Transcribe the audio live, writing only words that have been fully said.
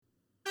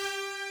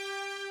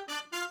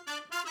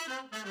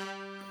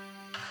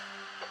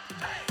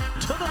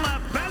to the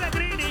left.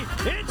 Pellegrini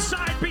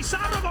inside.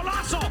 Pizarro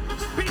Golazo.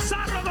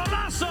 Pizarro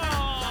Golazo.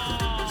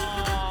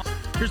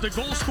 Here's the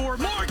goal scorer,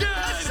 Morgan.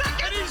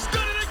 And he's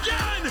done it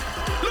again.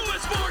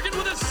 Lewis Morgan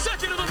with a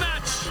second of the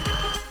match.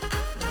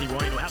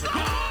 Higuain will have the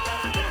goal.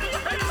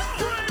 He's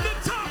framed the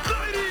top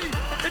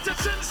 90. It's a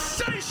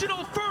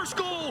sensational first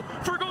goal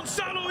for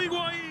Gonzalo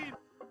Higuain.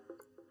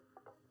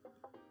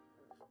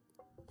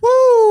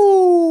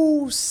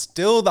 Woo!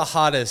 Still the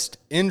hottest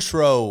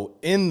intro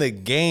in the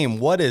game.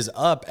 What is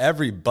up,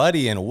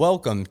 everybody, and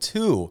welcome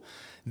to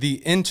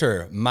the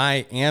Inter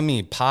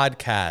Miami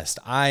podcast.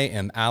 I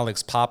am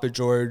Alex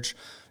Papageorge,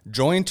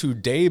 joined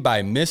today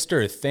by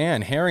Mr.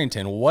 Than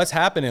Harrington. What's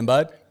happening,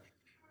 bud?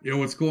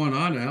 What's going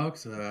on,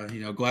 Alex?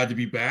 Glad to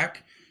be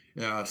back.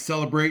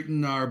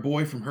 Celebrating our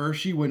boy from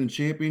Hershey winning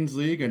Champions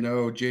League. I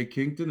know Jay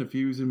Kington, if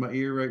he was in my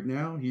ear right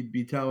now, he'd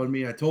be telling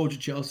me, I told you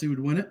Chelsea would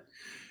win it.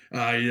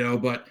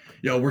 But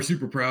we're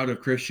super proud of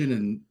Christian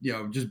and,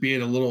 just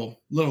being a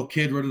little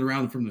kid running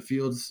around from the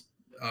fields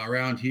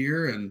around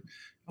here and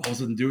all of a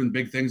sudden doing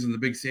big things in the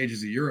big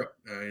stages of Europe.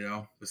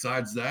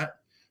 Besides that,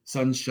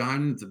 sun's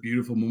shining. It's a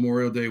beautiful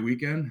Memorial Day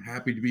weekend.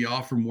 Happy to be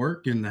off from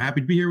work and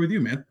happy to be here with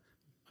you, man.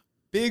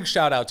 Big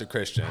shout out to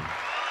Christian.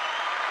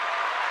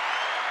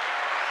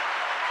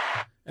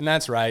 And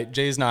that's right,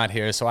 Jay's not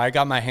here, so I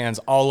got my hands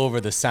all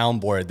over the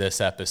soundboard this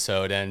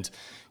episode. And,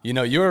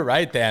 you were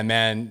right there,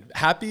 man.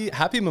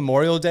 Happy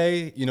Memorial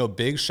Day.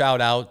 Big shout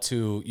out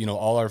to,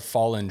 all our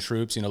fallen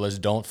troops. Let's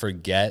don't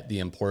forget the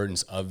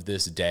importance of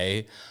this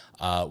day.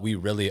 We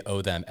really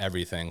owe them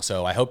everything.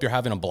 So I hope you're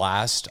having a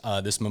blast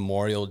this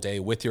Memorial Day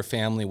with your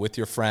family, with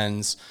your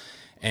friends.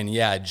 And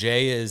yeah,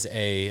 Jay is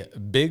a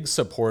big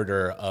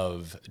supporter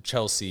of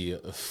Chelsea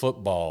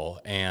football,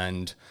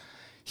 and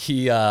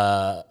he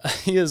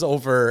is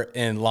over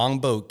in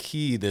Longboat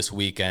Key this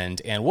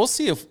weekend, and we'll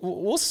see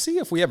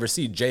if we ever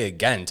see Jay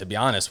again, to be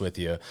honest with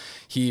you.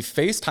 He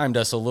FaceTimed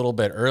us a little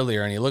bit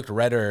earlier, and he looked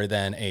redder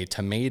than a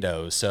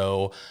tomato.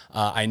 So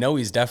I know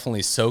he's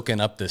definitely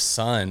soaking up the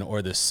sun,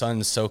 or the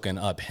sun soaking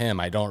up him.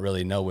 I don't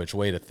really know which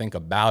way to think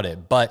about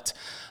it. But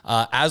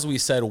as we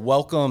said,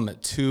 welcome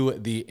to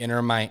the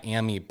Inter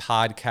Miami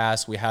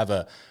podcast. We have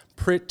a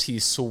pretty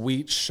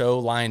sweet show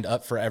lined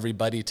up for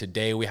everybody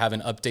today. We have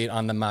an update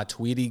on the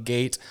Matuidi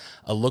Gate,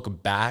 a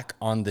look back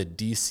on the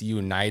DC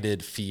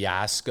United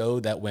fiasco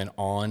that went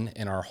on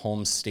in our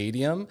home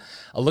stadium,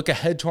 a look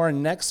ahead to our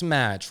next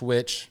match,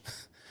 which,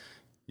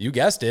 you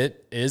guessed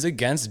it, is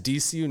against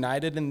DC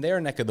United in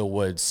their neck of the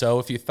woods. So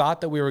if you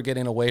thought that we were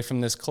getting away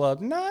from this club,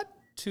 not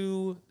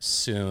too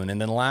soon. And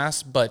then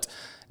last but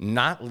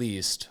not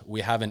least,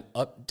 we have an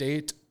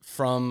update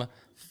from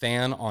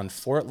Than on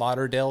Fort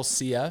Lauderdale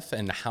CF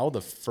and how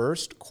the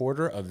first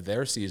quarter of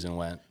their season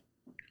went.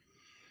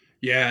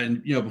 Yeah,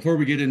 and before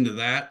we get into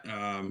that,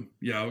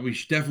 we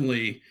should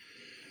definitely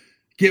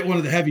get one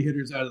of the heavy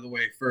hitters out of the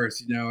way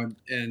first.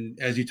 And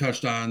as you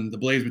touched on, the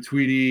Blaise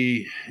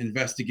Matuidi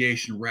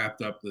investigation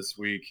wrapped up this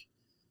week.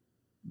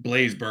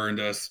 Blaise burned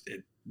us.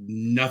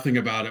 Nothing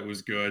about it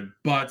was good,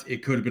 but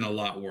it could have been a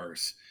lot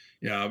worse.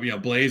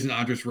 Blaise and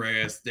Andres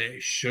Reyes, they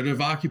should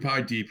have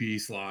occupied DP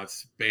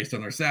slots based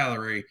on their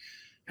salary.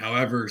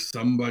 However,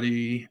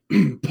 somebody,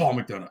 Paul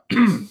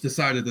McDonough,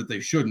 decided that they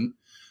shouldn't.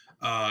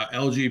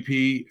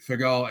 LGP,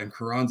 Figal, and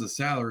Carranza's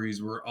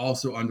salaries were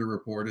also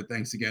underreported.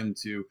 Thanks again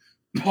to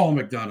Paul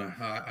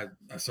McDonough.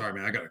 Sorry,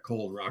 man, I got a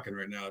cold rocking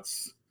right now.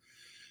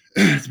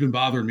 It's been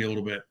bothering me a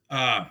little bit.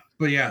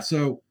 But yeah,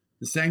 so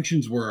the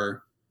sanctions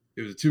were,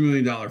 it was a $2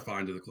 million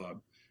fine to the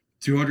club,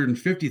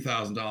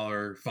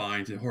 $250,000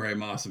 fine to Jorge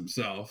Mas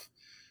himself.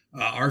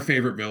 Our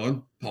favorite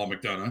villain, Paul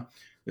McDonough,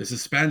 is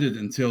suspended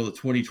until the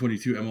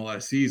 2022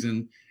 MLS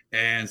season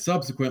and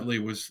subsequently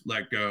was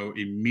let go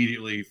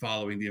immediately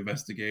following the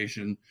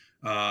investigation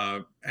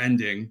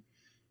ending.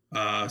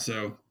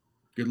 So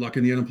good luck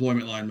in the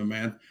unemployment line, my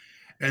man.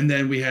 And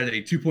then we had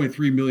a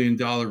 $2.3 million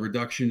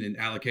reduction in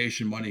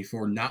allocation money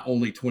for not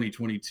only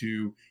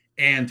 2022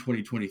 and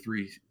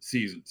 2023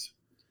 seasons.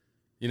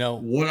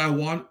 What I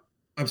was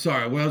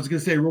going to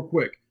say real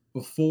quick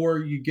before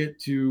you get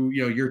to,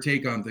 your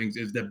take on things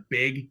is the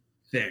big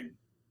thing.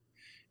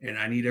 And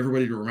I need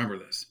everybody to remember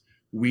this.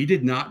 We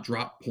did not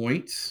drop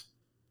points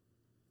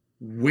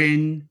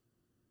when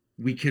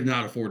we could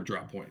not afford to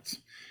drop points.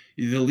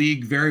 The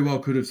league very well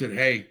could have said,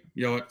 hey,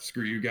 you know what,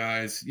 screw you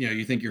guys.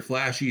 You think you're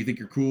flashy, you think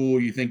you're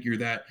cool, you think you're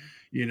that,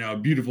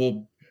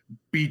 beautiful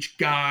beach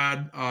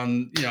god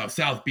on,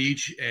 South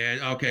Beach.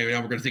 And okay,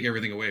 now we're going to take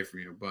everything away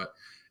from you. But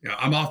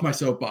I'm off my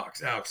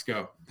soapbox. Alex,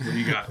 go. What do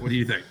you got? What do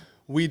you think?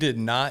 We did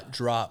not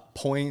drop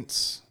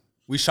points.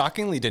 We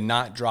shockingly did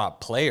not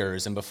drop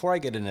players. And before I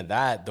get into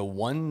that, the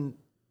one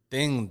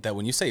thing that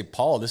when you say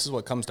Paul, this is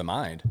what comes to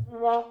mind.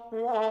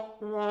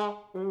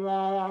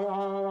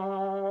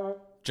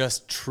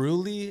 Just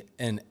truly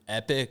an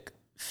epic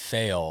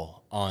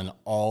fail on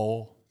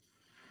all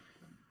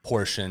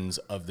portions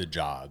of the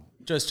job.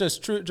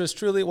 Just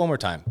truly one more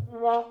time.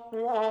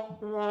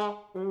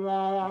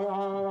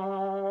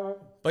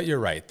 But you're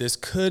right. This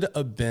could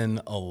have been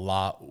a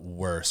lot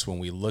worse when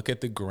we look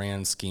at the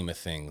grand scheme of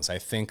things. I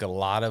think a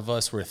lot of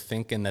us were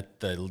thinking that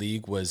the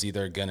league was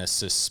either going to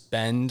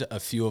suspend a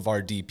few of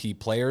our DP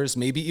players,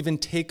 maybe even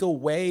take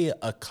away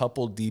a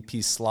couple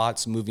DP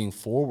slots moving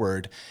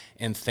forward.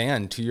 And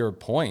Than, to your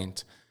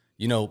point,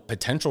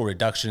 potential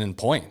reduction in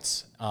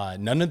points.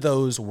 None of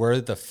those were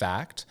the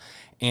fact.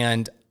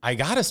 And I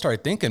got to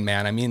start thinking,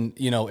 man, I mean,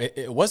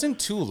 it wasn't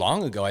too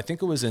long ago. I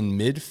think it was in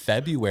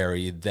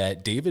mid-February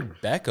that David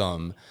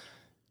Beckham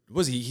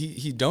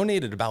he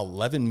donated about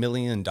 $11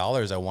 million,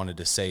 I wanted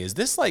to say. Is a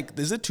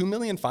 $2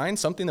 million fine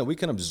something that we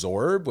can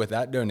absorb with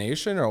that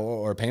donation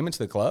or payment to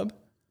the club?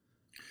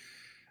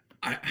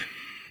 I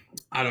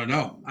don't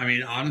know. I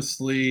mean,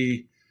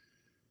 honestly,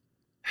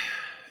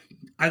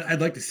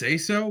 I'd like to say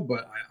so,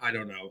 but I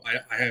don't know.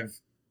 I have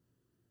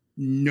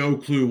no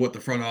clue what the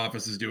front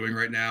office is doing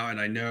right now. And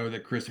I know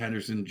that Chris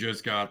Henderson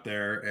just got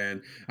there,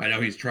 and I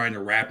know he's trying to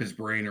wrap his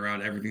brain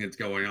around everything that's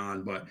going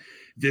on, but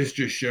this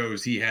just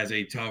shows he has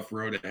a tough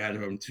road ahead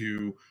of him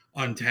to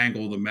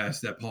untangle the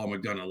mess that Paul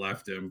McDonough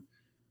left him.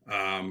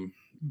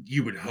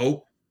 You would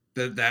hope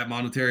that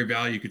monetary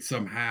value could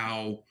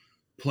somehow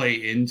play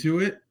into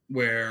it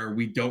where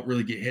we don't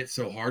really get hit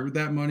so hard with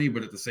that money.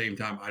 But at the same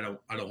time, I don't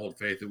hold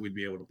faith that we'd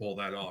be able to pull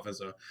that off as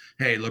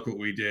hey, look what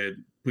we did.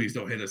 Please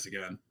don't hit us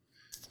again.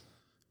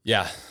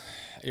 Yeah,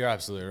 you're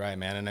absolutely right,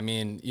 man. And I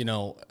mean,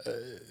 the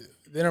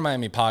Inter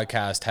Miami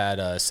podcast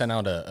had sent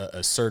out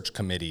a search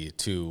committee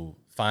to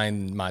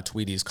find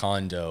Matuidi's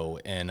condo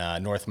in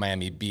North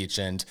Miami Beach.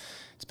 And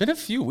it's been a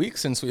few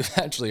weeks since we've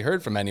actually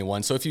heard from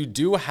anyone. So if you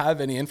do have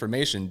any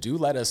information, do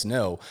let us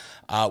know.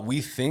 We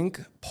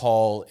think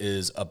Paul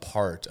is a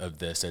part of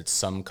this at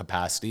some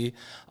capacity,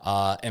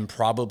 and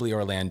probably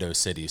Orlando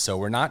City. So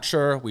we're not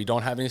sure. We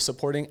don't have any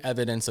supporting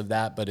evidence of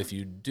that. But if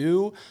you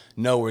do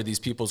know where these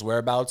people's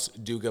whereabouts,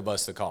 do give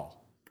us the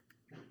call.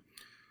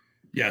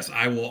 Yes,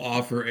 I will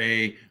offer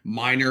a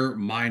minor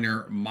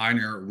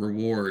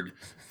reward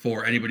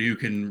for anybody who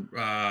can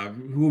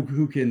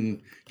who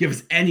can give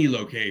us any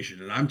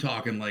location. And I'm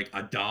talking like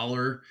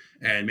 $1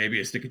 and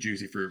maybe a stick of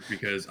juicy fruit,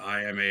 because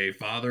I am a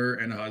father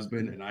and a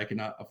husband and I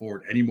cannot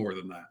afford any more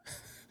than that.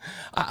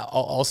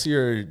 I'll see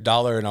your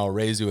 $1 and I'll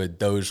raise you a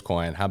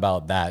Dogecoin. How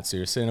about that? So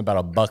you're sitting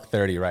about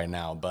 $1.30 right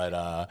now,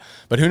 but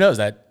who knows?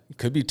 That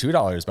could be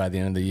 $2 by the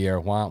end of the year.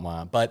 Wah,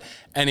 wah. But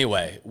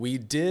anyway, we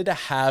did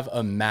have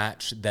a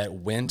match that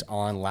went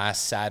on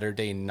last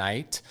Saturday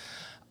night.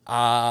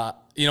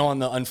 On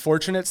the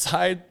unfortunate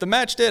side, the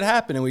match did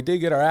happen and we did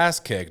get our ass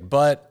kicked.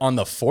 But on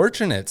the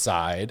fortunate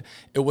side,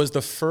 it was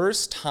the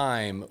first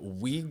time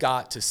we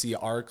got to see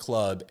our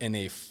club in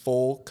a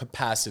full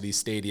capacity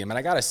stadium. And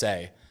I got to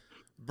say,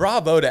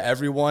 bravo to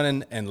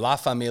everyone and La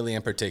Familia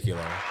in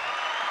particular.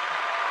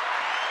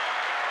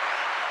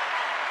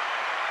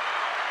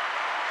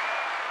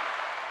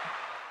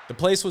 The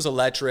place was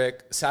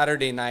electric.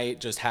 Saturday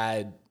night just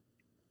had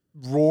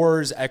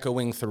roars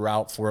echoing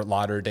throughout Fort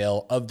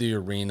Lauderdale of the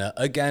arena.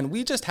 Again,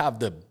 we just have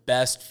the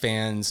best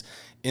fans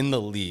in the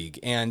league.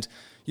 And,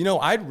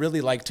 I'd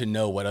really like to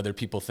know what other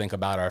people think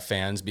about our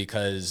fans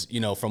because,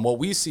 from what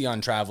we see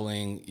on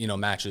traveling,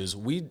 matches,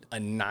 we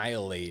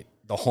annihilate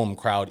the home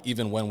crowd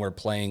even when we're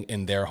playing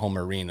in their home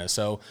arena.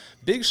 So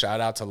big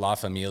shout out to La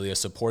Familia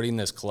supporting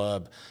this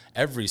club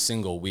every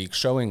single week,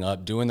 showing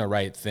up, doing the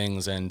right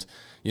things, and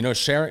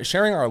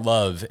sharing our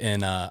love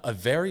in a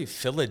very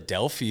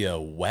Philadelphia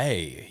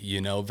way,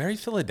 very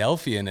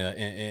Philadelphia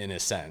in a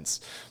sense.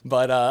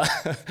 But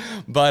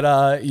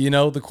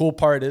the cool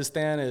part is,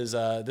 Than,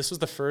 this was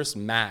the first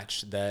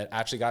match that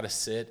actually got to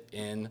sit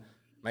in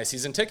my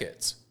season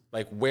tickets,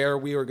 like where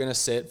we were going to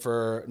sit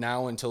for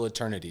now until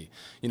eternity.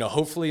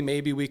 Hopefully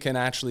maybe we can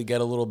actually get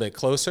a little bit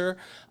closer.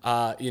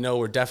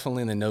 We're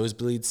definitely in the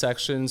nosebleed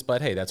sections,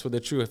 but hey, that's where the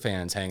true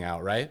fans hang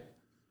out, right?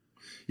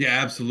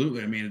 Yeah,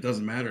 absolutely. I mean, it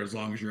doesn't matter as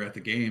long as you're at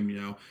the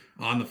game,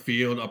 on the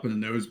field, up in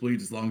the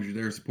nosebleeds, as long as you're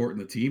there supporting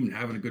the team and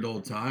having a good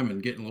old time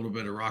and getting a little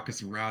bit of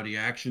raucous and rowdy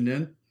action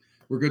in,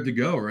 we're good to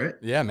go, right?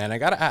 Yeah, man. I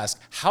got to ask,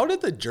 how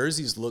did the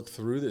jerseys look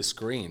through the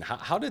screen?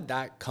 How did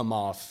that come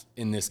off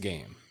in this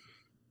game?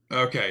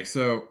 Okay,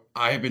 so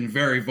I have been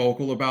very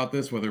vocal about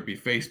this, whether it be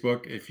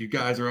Facebook. If you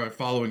guys are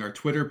following our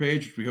Twitter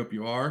page, which we hope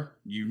you are,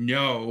 you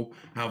know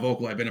how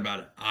vocal I've been about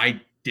it.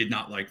 I did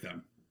not like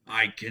them.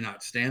 I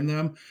cannot stand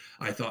them.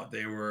 I thought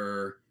they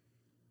were,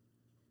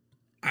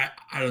 I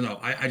don't know.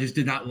 I just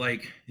did not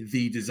like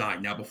the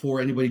design. Now,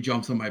 before anybody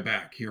jumps on my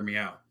back, hear me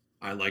out.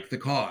 I like the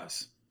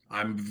cause.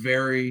 I'm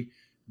very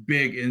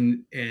big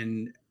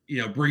in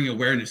bringing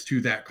awareness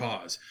to that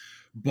cause.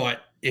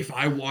 But if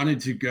I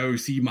wanted to go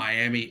see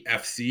Miami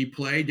FC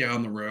play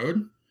down the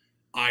road,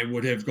 I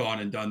would have gone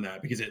and done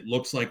that because it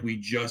looks like we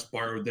just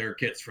borrowed their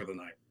kits for the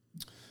night.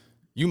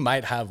 You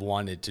might have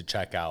wanted to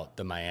check out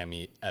the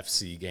Miami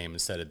FC game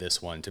instead of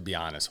this one, to be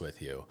honest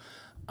with you.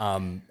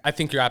 I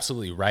think you're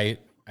absolutely right.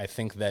 I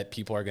think that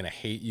people are going to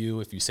hate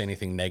you if you say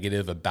anything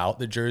negative about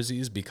the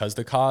jerseys because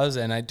the cause.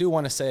 And I do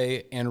want to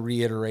say and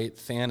reiterate,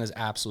 Than is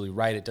absolutely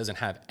right. It doesn't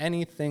have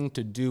anything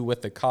to do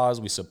with the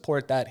cause. We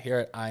support that here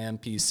at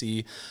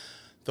IMPC.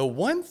 The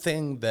one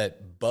thing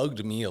that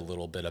bugged me a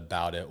little bit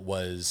about it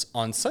was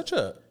on such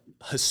a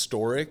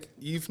historic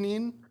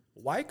evening,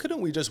 why couldn't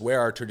we just wear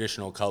our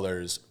traditional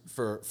colors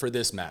for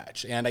this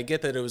match? And I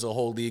get that it was a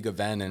whole league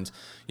event and,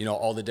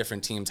 all the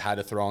different teams had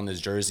to throw on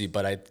this jersey,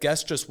 but I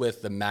guess just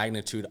with the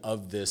magnitude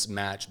of this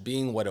match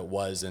being what it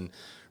was and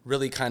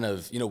really kind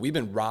of, we've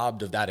been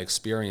robbed of that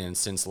experience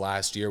since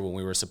last year when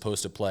we were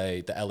supposed to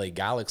play the LA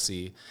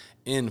Galaxy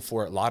in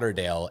Fort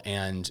Lauderdale.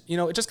 And,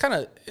 it just kind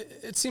of,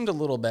 it seemed a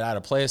little bit out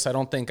of place. I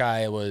don't think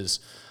I was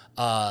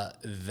I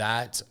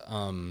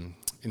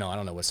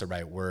don't know what's the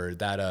right word,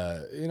 that,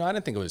 I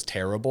didn't think it was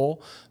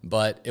terrible,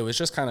 but it was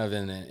just kind of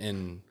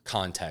in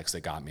context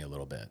that got me a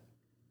little bit.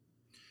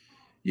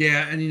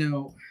 Yeah.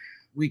 And,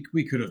 we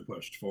could have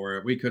pushed for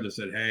it. We could have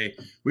said, hey,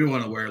 we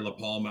want to wear La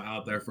Palma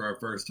out there for our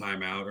first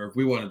time out, or if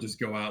we want to just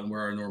go out and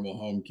wear our normal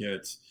home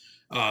kits.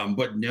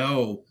 But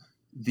no,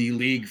 the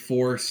league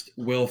forced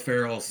Will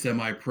Ferrell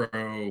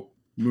semi-pro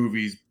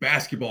movies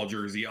basketball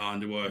jersey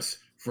onto us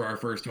for our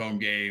first home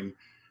game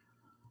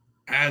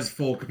as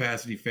full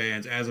capacity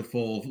fans, as a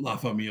full La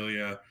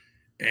Familia.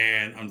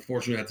 And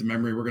unfortunately, that's a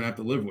memory we're going to have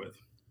to live with.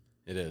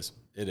 It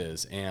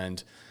is.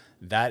 And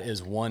that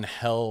is one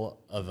hell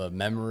of a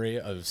memory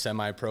of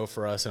semi-pro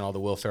for us and all the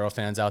Will Ferrell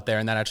fans out there.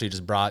 And that actually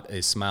just brought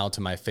a smile to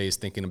my face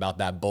thinking about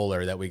that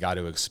bowler that we got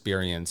to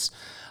experience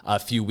a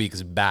few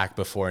weeks back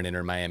before an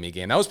Inter Miami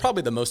game. That was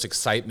probably the most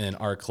excitement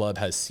our club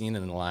has seen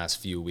in the last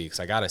few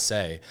weeks, I got to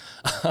say.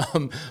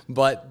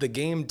 But the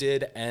game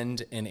did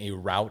end in a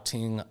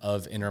routing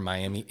of Inter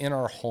Miami in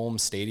our home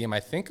stadium. I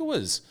think it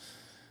was...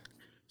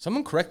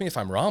 Someone correct me if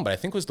I'm wrong, but I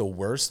think it was the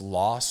worst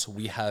loss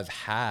we have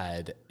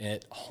had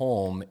at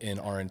home in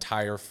our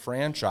entire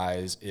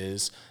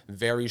franchise's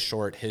very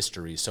short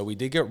history. So we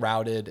did get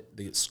routed.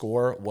 The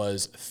score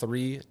was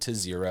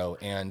 3-0.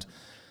 And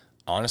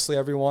honestly,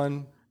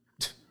 everyone,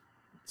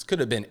 this could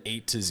have been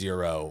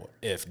 8-0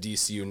 if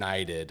DC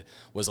United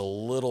was a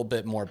little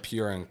bit more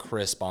pure and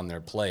crisp on their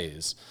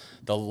plays.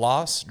 The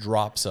loss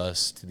drops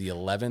us to the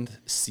 11th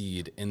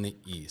seed in the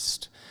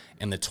East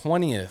and the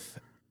 20th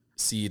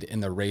seed in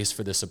the race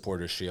for the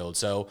Supporter Shield.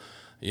 So,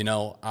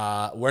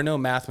 we're no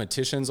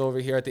mathematicians over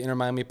here at the Inter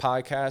Miami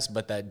podcast,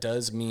 but that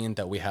does mean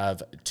that we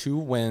have 2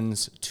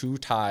 wins, 2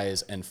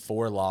 ties, and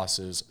 4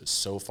 losses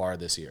so far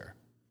this year.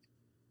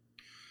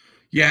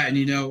 Yeah,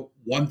 and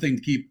one thing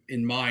to keep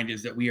in mind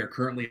is that we are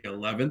currently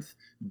 11th,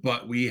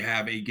 but we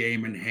have a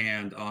game in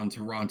hand on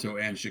Toronto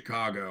and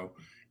Chicago,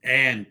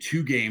 and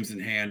 2 games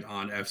in hand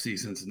on FC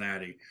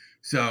Cincinnati.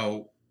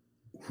 So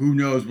who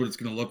knows what it's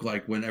going to look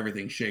like when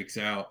everything shakes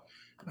out.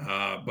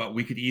 But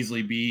we could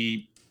easily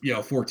be,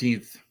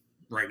 14th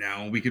right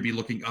now, and we could be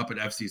looking up at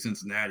FC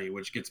Cincinnati,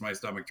 which gets my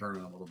stomach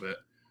turning a little bit.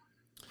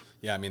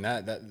 Yeah, I mean,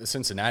 that the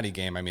Cincinnati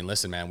game, I mean,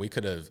 listen, man, we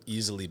could have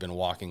easily been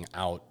walking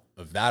out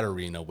of that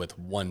arena with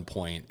 1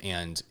 point,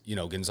 and,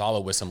 Gonzalo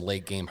with some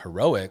late game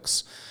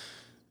heroics,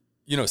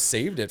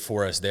 saved it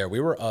for us there. We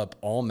were up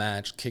all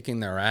match, kicking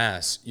their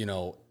ass,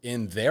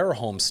 in their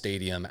home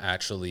stadium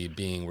actually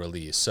being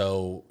released.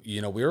 So,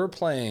 we were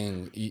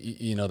playing,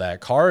 that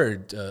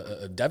card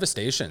of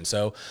devastation.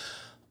 So,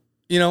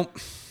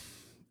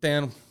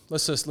 Dan,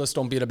 let's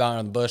don't beat about it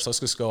on the bush. Let's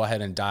just go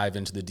ahead and dive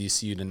into the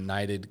DC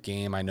United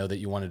game. I know that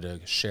you wanted to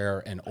share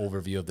an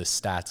overview of the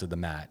stats of the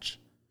match.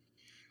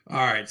 All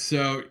right.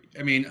 So,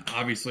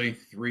 obviously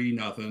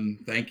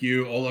 3-0. Thank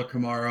you, Ola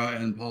Kamara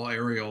and Paul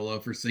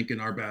Areola, for sinking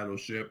our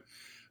battleship.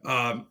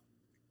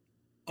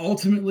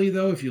 Ultimately,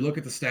 though, if you look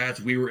at the stats,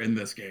 we were in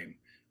this game.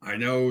 I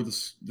know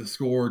the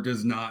score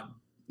does not,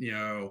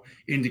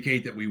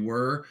 indicate that we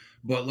were,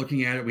 but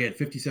looking at it, we had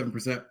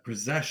 57%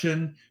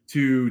 possession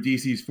to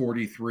DC's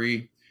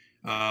 43.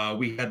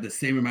 We had the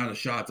same amount of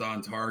shots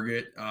on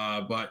target,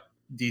 but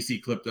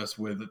DC clipped us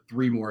with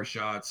 3 more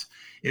shots.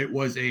 It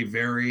was a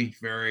very,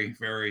 very,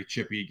 very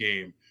chippy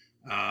game.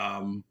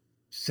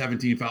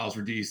 17 fouls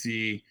for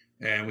DC,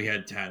 and we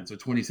had 10, so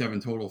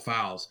 27 total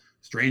fouls.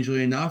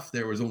 Strangely enough,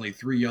 there was only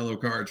 3 yellow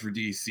cards for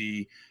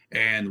DC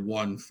and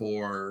one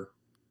for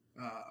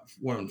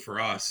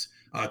us.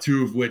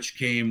 2 of which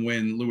came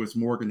when Lewis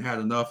Morgan had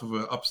enough of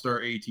an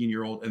upstart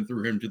 18-year-old and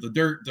threw him to the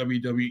dirt,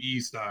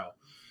 WWE style.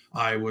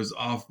 I was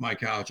off my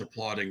couch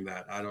applauding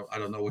that. I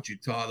don't know what you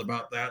thought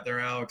about that there,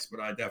 Alex, but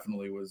I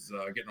definitely was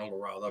getting a little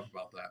riled up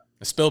about that.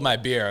 I spilled my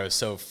beer. I was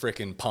so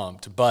freaking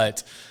pumped.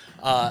 But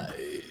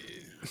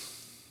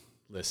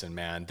listen,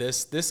 man,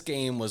 this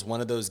game was one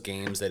of those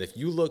games that if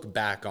you look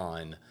back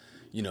on,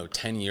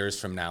 10 years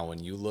from now, when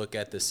you look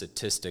at the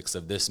statistics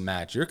of this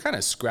match, you're kind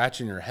of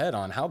scratching your head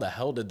on how the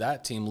hell did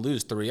that team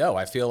lose 3-0?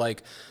 I feel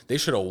like they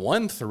should have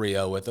won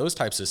 3-0 with those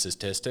types of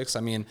statistics. I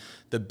mean,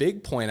 the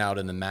big point out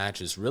in the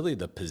match is really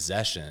the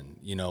possession.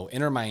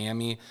 Inter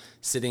Miami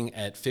sitting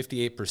at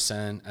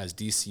 58% as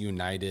DC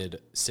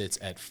United sits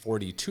at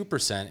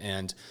 42%.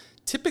 And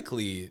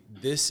typically,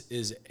 this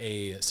is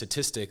a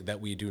statistic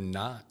that we do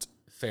not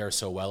fare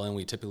so well, and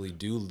we typically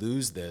do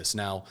lose this.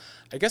 Now,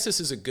 I guess this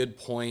is a good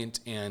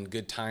point and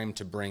good time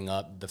to bring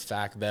up the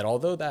fact that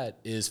although that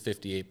is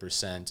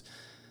 58%,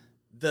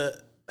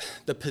 the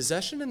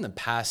possession and the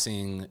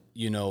passing,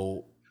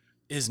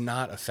 is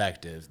not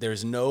effective.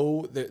 There's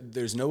no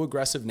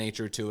aggressive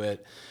nature to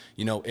it.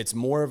 It's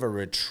more of a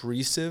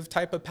retrieve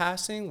type of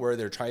passing where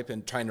they're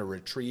trying to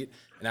retreat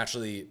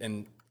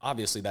and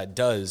obviously that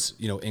does,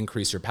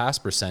 increase your pass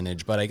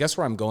percentage. But I guess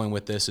where I'm going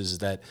with this is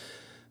that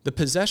the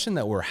possession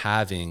that we're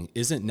having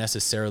isn't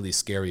necessarily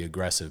scary,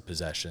 aggressive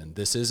possession.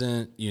 This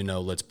isn't,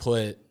 let's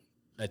put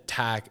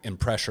attack and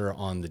pressure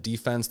on the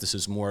defense. This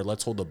is more,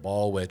 let's hold the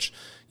ball, which,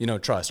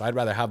 trust, I'd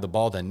rather have the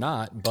ball than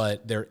not,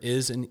 but there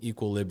is an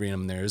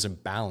equilibrium. There is a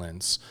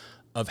balance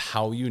of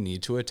how you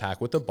need to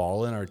attack with the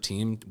ball. And our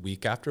team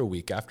week after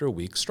week after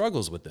week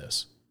struggles with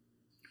this.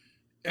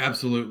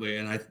 Absolutely.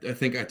 And I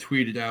think I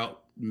tweeted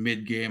out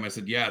mid-game, I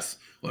said, yes,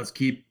 let's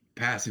keep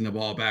passing the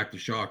ball back to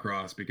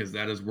Shawcross because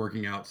that is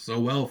working out so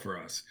well for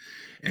us.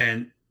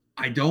 And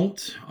I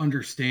don't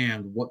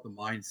understand what the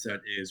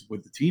mindset is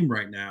with the team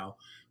right now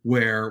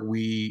where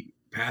we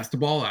pass the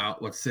ball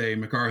out, let's say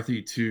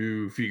McCarthy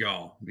to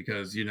Figal,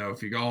 because,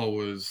 Figal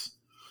was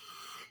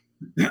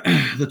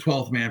the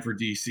 12th man for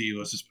DC.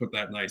 Let's just put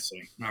that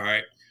nicely. All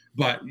right.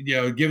 But,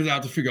 give it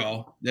out to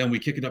Figal. Then we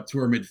kick it up to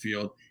our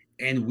midfield,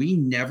 and we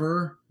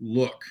never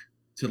look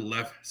to the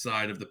left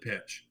side of the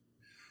pitch.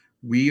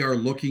 We are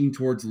looking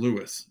towards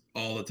Lewis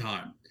all the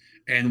time.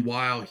 And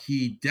while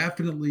he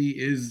definitely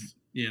is,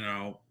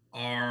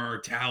 our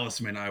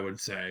talisman, I would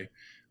say,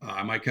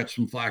 I might catch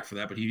some flack for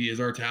that, but he is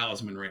our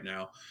talisman right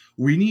now.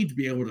 We need to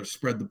be able to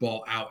spread the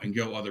ball out and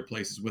go other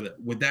places with it.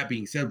 With that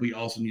being said, we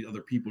also need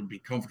other people to be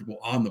comfortable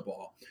on the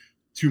ball.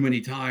 Too many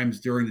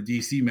times during the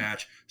DC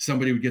match,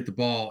 somebody would get the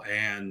ball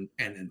and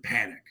then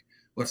panic.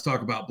 Let's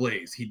talk about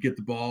Blaze. He'd get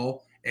the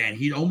ball and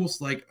he'd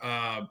almost like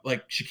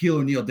Shaquille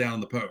O'Neal down on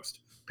the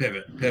post.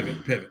 Pivot.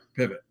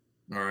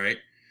 All right.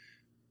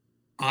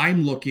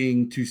 I'm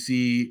looking to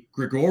see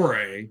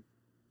Gregory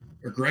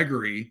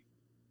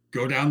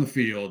go down the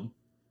field,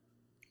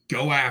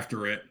 go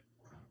after it,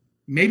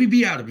 maybe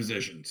be out of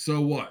position.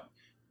 So what?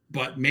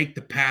 But make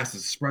the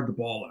passes, spread the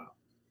ball out,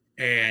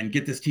 and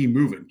get this team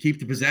moving. Keep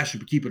the possession,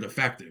 but keep it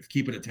effective.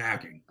 Keep it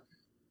attacking.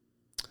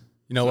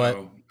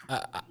 What?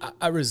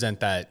 I resent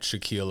that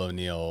Shaquille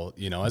O'Neal.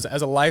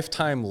 As a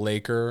lifetime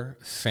Laker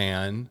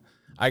fan,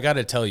 I got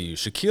to tell you,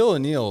 Shaquille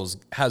O'Neal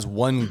has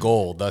one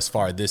goal thus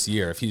far this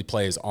year if he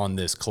plays on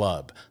this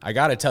club. I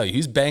got to tell you,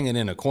 he's banging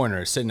in a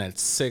corner, sitting at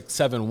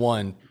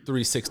 6'7",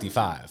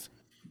 365.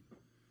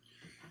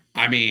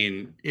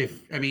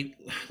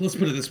 Let's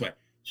put it this way.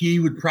 He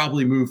would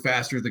probably move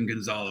faster than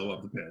Gonzalo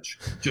up the pitch.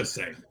 Just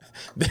saying.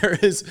 There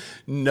is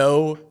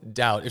no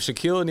doubt. If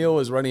Shaquille O'Neal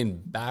was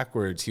running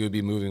backwards, he would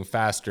be moving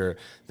faster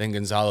than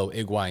Gonzalo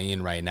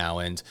Higuain right now.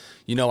 And,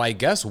 I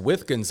guess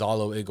with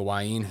Gonzalo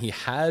Higuain, he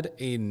had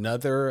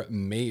another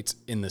mate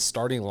in the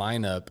starting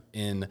lineup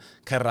in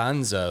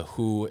Carranza,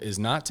 who is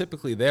not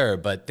typically there.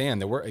 But, Dan,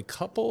 there were a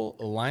couple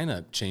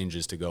lineup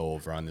changes to go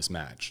over on this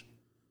match.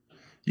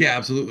 Yeah,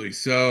 absolutely.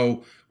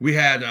 So we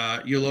had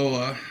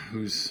Ulloa,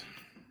 who's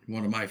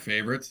one of my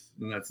favorites,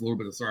 and that's a little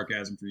bit of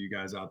sarcasm for you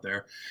guys out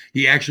there.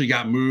 He actually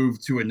got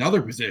moved to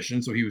another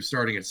position, so he was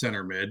starting at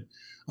center mid.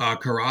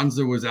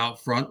 Carranza was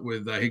out front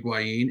with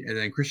Higuain, and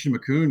then Christian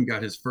Makoun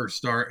got his first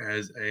start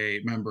as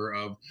a member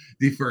of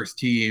the first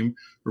team,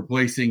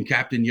 replacing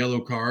Captain Yellow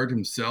Card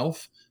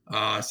himself,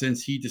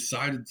 since he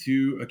decided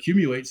to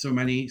accumulate so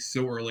many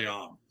so early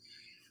on.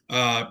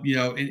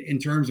 In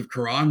terms of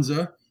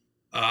Carranza,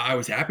 I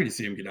was happy to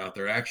see him get out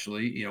there,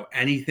 actually.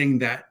 Anything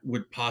that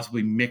would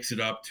possibly mix it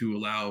up to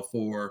allow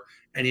for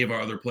any of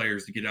our other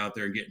players to get out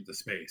there and get into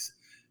space.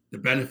 The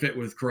benefit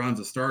with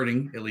Carranza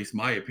starting, at least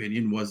my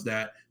opinion, was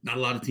that not a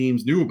lot of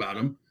teams knew about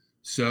him.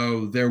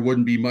 So there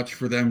wouldn't be much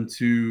for them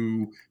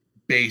to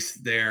base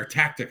their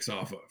tactics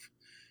off of.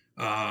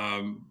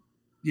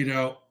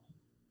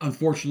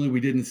 Unfortunately, we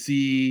didn't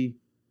see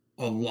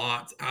a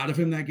lot out of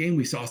him that game.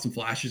 We saw some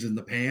flashes in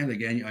the pan.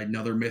 Again,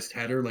 another missed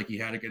header like he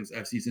had against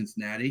FC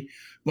Cincinnati.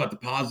 But the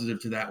positive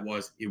to that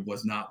was it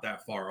was not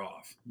that far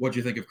off. What do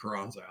you think of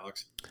Carranza,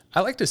 Alex?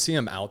 I like to see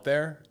him out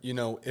there.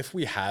 If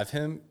we have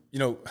him,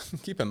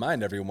 keep in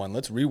mind, everyone,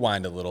 let's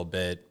rewind a little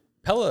bit.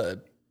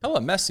 Pella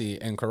Messi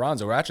and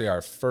Carranza were actually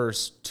our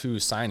first two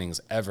signings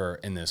ever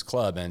in this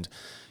club. And,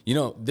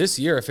 this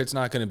year, if it's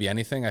not going to be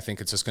anything, I think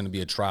it's just going to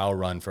be a trial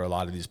run for a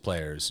lot of these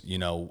players.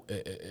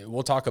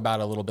 We'll talk about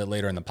it a little bit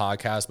later in the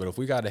podcast, but if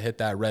we got to hit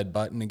that red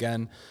button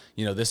again,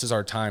 this is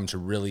our time to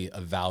really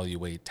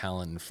evaluate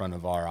talent in front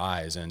of our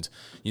eyes. And,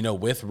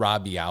 with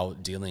Robbie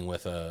out dealing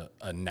with a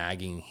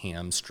nagging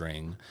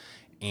hamstring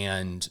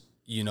and,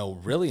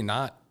 really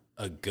not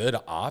a good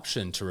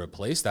option to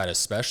replace that,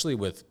 especially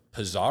with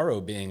Pizarro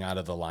being out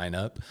of the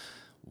lineup,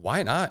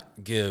 why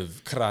not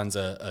give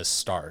Carranza a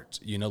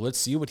start? Let's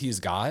see what he's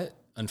got.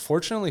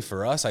 Unfortunately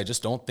for us, I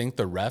just don't think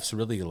the refs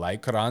really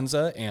like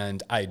Carranza,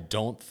 and I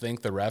don't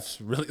think the refs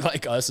really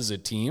like us as a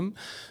team.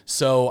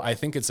 So I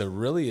think it's a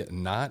really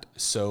not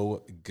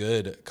so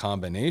good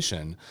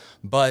combination.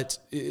 But,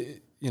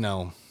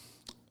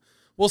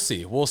 we'll We'll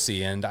see. We'll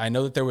see. And I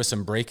know that there was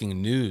some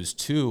breaking news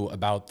too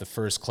about the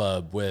first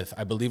club with,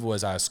 I believe it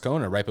was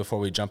Ascona right before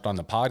we jumped on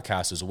the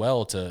podcast as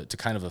well to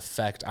kind of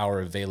affect our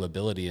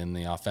availability in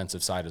the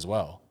offensive side as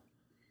well.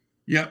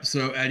 Yep.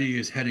 So Eddie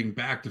is heading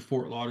back to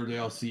Fort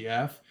Lauderdale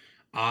CF.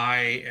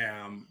 I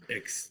am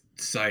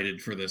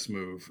excited for this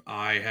move.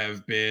 I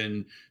have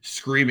been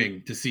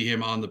screaming to see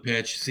him on the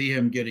pitch, see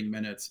him getting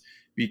minutes,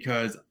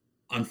 because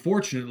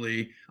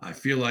unfortunately, I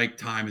feel like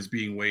time is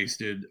being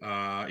wasted.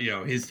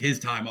 His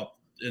time up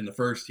in the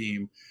first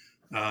team.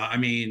 I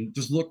mean,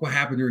 just look what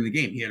happened during the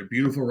game. He had a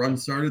beautiful run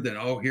started. Then,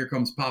 here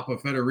comes Papa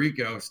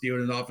Federico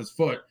stealing it off his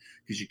foot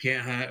because you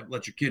can't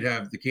let your kid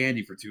have the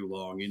candy for too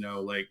long.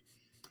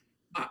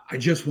 I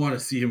just want to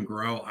see him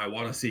grow. I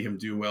want to see him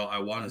do well. I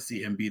want to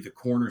see him be the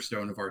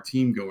cornerstone of our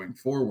team going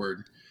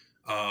forward.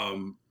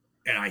 And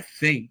I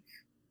think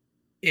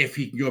if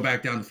he can go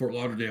back down to Fort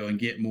Lauderdale and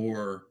get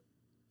more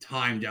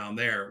time down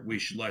there, we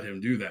should let him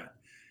do that.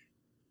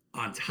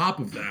 On top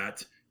of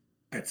that,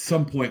 at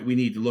some point, we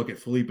need to look at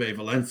Felipe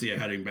Valencia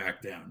heading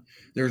back down.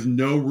 There's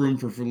no room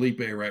for Felipe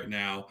right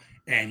now,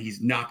 and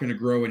he's not going to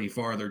grow any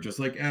farther, just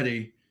like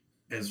Eddie,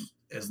 as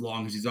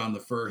long as he's on the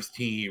first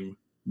team,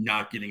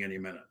 not getting any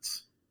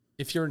minutes.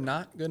 If you're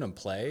not going to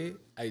play,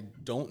 I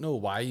don't know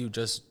why you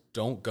just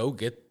don't go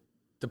get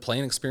the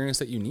playing experience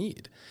that you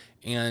need.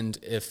 And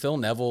if Phil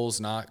Neville's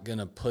not going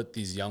to put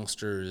these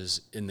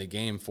youngsters in the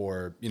game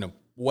for,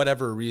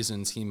 whatever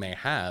reasons he may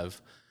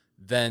have,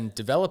 then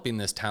developing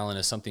this talent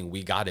is something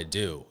we got to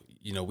do.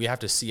 We have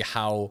to see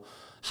how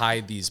high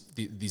these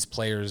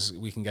players,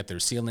 we can get their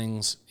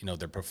ceilings,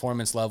 their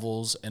performance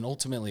levels, and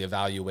ultimately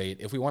evaluate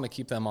if we want to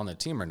keep them on the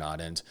team or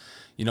not. And,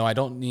 I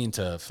don't need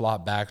to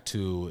flop back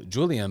to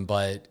Julian,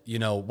 but,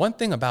 one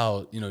thing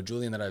about,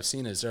 Julian that I've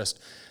seen is just,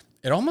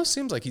 it almost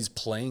seems like he's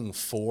playing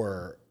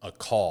for a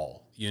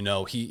call.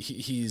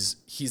 He's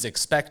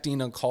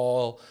expecting a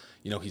call.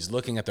 He's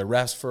looking at the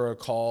refs for a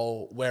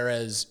call,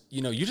 whereas,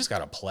 you just got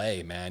to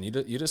play, man.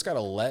 You just got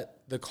to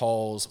let the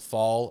calls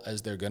fall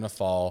as they're going to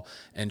fall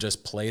and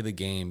just play the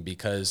game,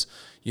 because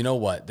you know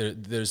what?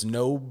 There's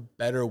no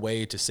better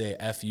way to say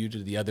F you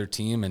to the other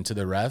team and to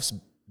the refs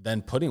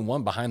than putting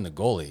one behind the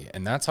goalie.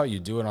 And that's how you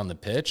do it on the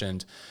pitch.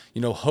 And,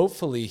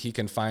 hopefully he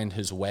can find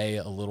his way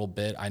a little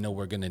bit. I know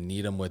we're going to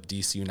need him with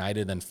DC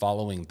United and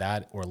following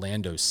that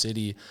Orlando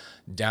City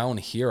down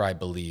here, I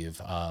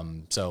believe.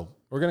 So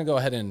we're going to go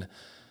ahead and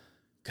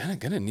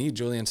gonna need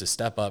Julian to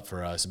step up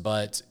for us.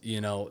 But,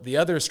 the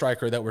other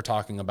striker that we're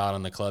talking about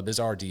on the club is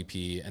our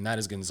DP, and that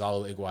is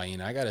Gonzalo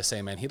Higuain. I gotta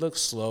say, man, he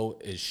looks slow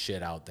as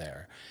shit out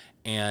there.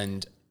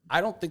 And I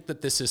don't think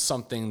that this is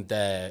something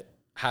that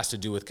has to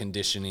do with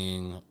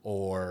conditioning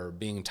or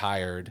being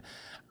tired.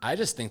 I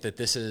just think that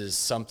this is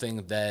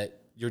something that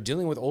you're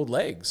dealing with old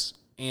legs,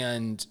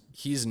 and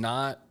he's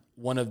not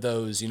one of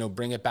those,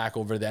 bring it back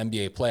over the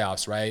NBA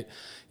playoffs, right?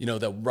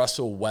 That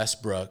Russell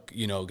Westbrook,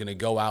 going to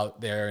go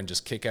out there and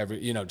just kick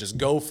just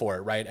go for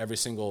it, right? Every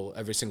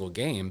single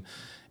game.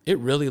 It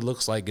really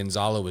looks like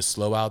Gonzalo is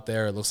slow out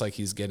there. It looks like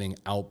he's getting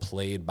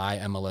outplayed by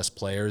MLS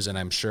players. And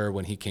I'm sure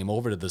when he came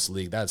over to this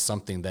league, that's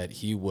something that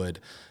he would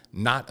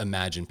not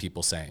imagine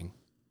people saying.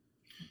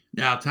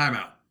 Now,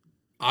 timeout.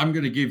 I'm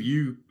going to give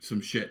you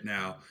some shit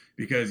now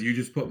because you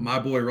just put my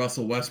boy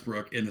Russell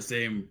Westbrook in the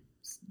same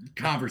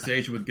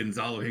conversation with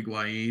Gonzalo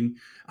Higuain.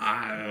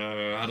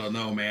 I don't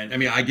know, man. I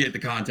mean, I get the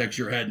context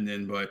you're heading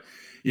in, but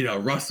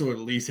Russell would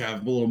at least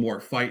have a little more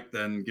fight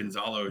than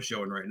Gonzalo is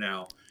showing right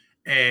now.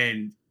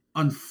 And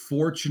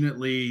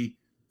unfortunately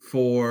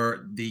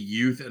for the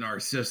youth in our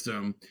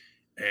system,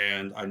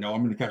 and I know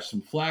I'm going to catch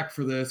some flack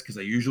for this because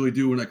I usually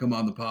do when I come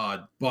on the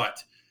pod, but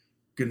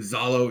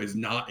Gonzalo is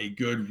not a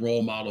good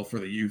role model for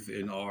the youth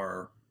in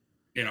our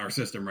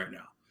system right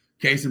now.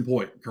 Case in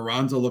point,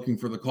 Carranza looking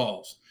for the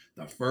calls.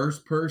 The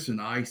first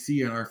person I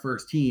see on our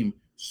first team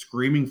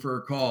screaming for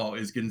a call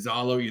is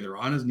Gonzalo, either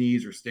on his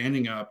knees or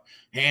standing up,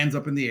 hands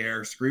up in the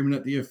air, screaming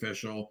at the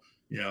official,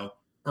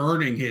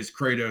 earning his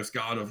Kratos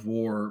God of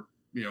War,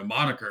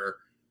 moniker.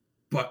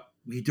 But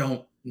we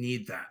don't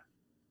need that.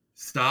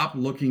 Stop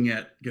looking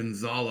at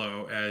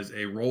Gonzalo as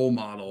a role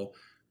model.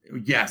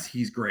 Yes,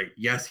 he's great.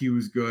 Yes, he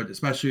was good,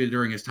 especially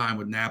during his time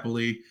with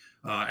Napoli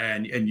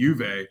and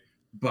Juve.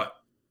 But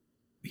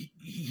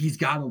he's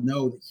got to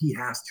know that he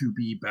has to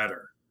be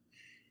better.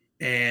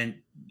 And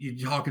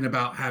you're talking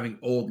about having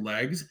old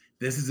legs.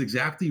 This is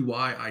exactly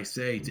why I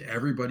say to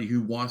everybody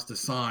who wants to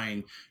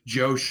sign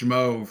Joe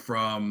Schmo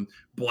from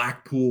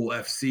Blackpool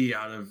FC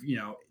out of,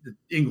 the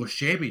English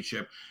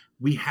Championship,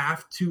 we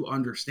have to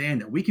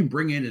understand that we can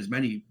bring in as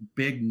many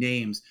big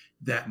names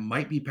that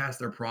might be past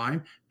their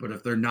prime, but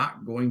if they're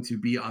not going to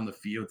be on the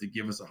field to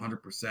give us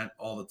 100%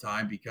 all the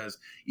time because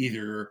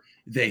either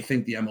they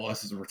think the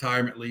MLS is a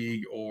retirement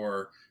league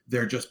or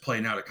they're just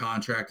playing out a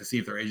contract to see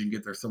if their agent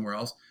gets there somewhere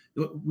else,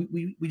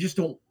 we just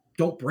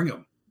don't bring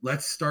them.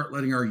 Let's start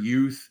letting our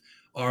youth,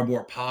 our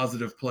more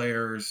positive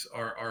players,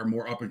 our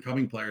more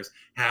up-and-coming players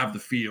have the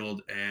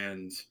field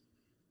and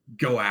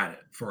go at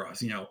it for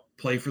us.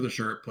 Play for the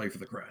shirt, play for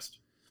the crest.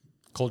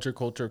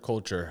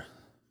 Culture.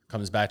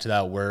 Comes back to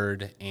that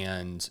word,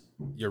 and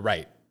you're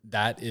right.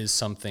 That is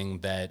something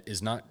that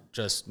is not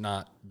just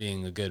not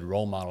being a good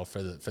role model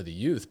for the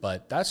youth,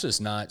 but that's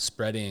just not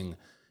spreading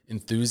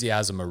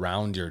enthusiasm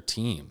around your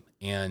team.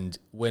 And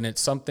when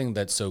it's something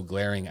that's so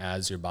glaring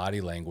as your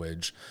body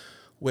language,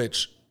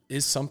 which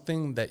is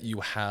something that you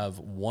have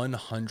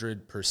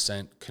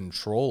 100%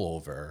 control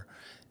over,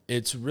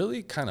 it's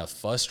really kind of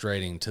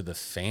frustrating to the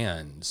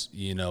fans,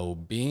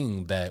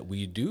 being that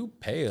we do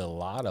pay a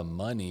lot of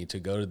money to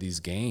go to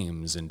these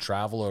games and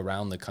travel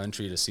around the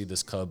country to see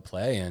this club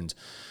play. And,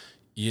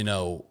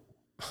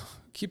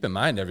 keep in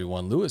mind,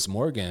 everyone, Lewis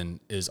Morgan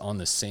is on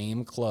the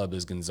same club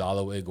as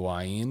Gonzalo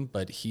Higuain,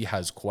 but he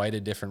has quite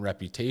a different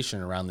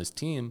reputation around this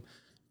team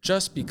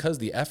just because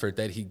the effort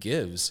that he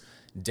gives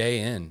day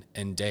in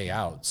and day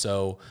out.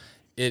 So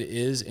it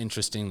is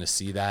interesting to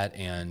see that.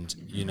 And,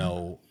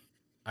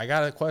 I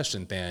got a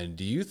question, Than.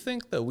 Do you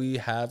think that we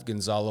have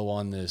Gonzalo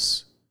on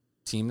this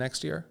team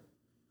next year?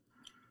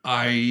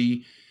 At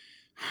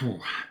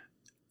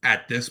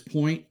this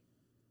point,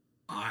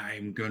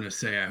 I'm going to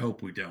say I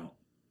hope we don't.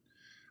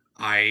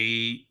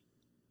 I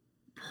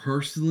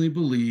personally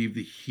believe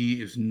that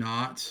he is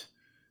not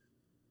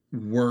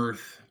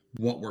worth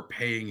what we're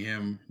paying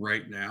him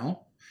right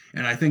now.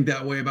 And I think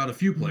that way about a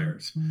few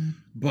players.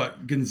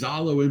 But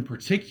Gonzalo in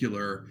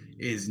particular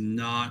is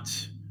not,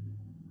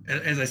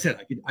 as I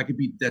said, I could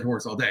beat dead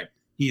horse all day.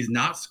 He is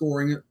not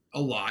scoring a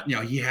lot.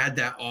 He had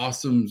that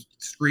awesome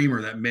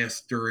screamer that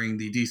missed during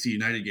the DC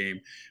United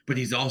game, but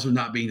he's also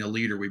not being the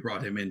leader we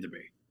brought him in to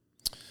be.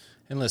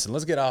 And listen,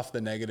 let's get off the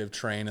negative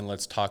train and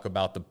let's talk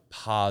about the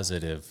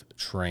positive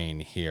train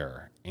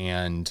here.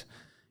 And,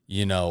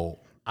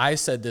 I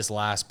said this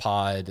last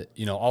pod,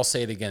 I'll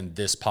say it again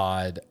this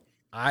pod.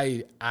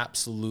 I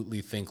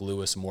absolutely think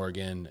Lewis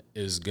Morgan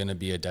is going to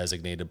be a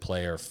designated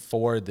player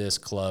for this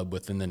club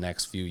within the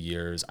next few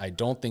years. I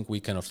don't think we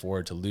can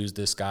afford to lose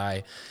this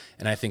guy.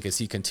 And I think as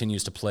he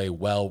continues to play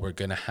well, we're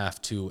going to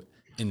have to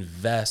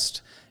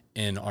invest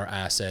in our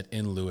asset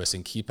in Lewis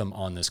and keep him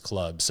on this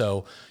club.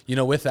 So,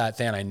 with that,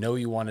 Than, I know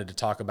you wanted to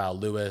talk about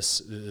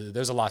Lewis.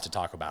 There's a lot to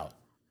talk about.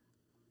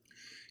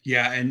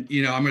 Yeah. And,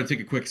 I'm going to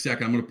take a quick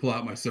second. I'm going to pull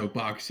out my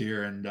soapbox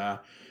here. And,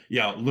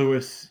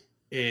 Lewis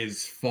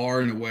is far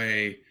and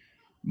away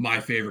my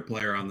favorite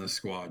player on this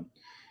squad.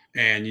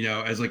 And,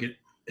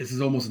 this is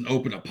almost an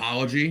open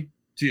apology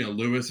to,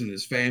 Lewis and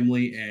his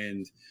family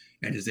and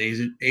his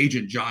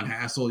agent, John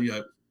Hassel.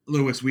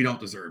 Lewis, we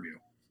don't deserve you.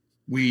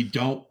 We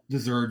don't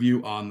deserve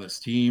you on this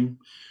team.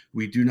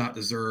 We do not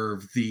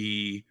deserve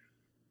the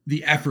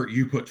effort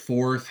you put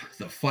forth,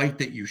 the fight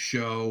that you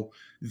show,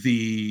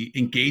 the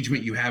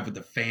engagement you have with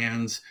the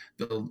fans,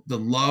 the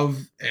love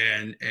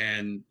and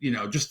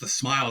just the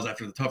smiles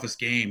after the toughest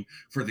game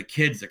for the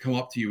kids that come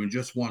up to you and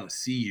just want to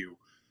see you.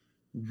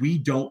 We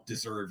don't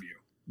deserve you.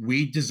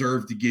 We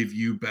deserve to give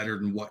you better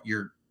than what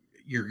you're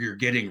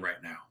getting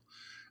right now.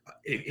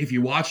 If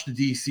you watch the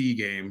DC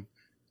game,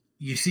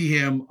 you see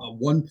him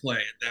one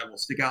play that will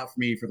stick out for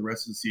me for the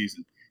rest of the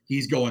season.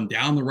 He's going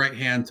down the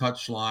right-hand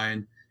touch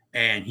line,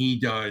 and he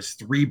does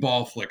 3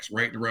 ball flicks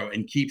right in a row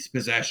and keeps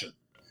possession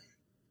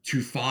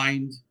to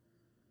find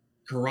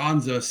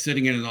Carranza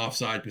sitting in an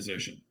offside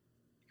position.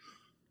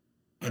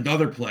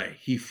 Another play,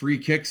 he free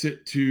kicks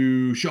it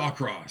to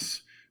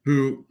Shawcross,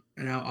 who,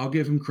 and I'll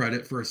give him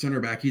credit for a center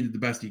back. He did the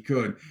best he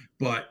could,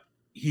 but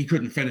he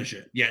couldn't finish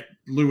it. Yet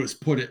Lewis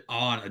put it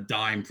on a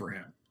dime for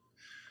him.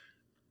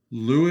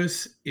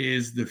 Lewis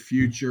is the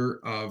future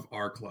of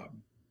our club.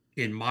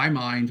 In my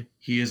mind,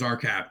 he is our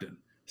captain.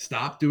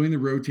 Stop doing the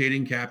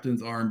rotating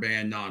captain's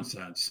armband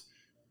nonsense.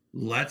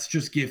 Let's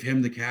just give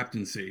him the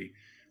captaincy.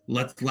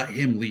 Let's let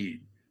him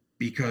lead.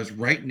 Because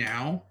right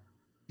now,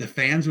 the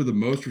fans are the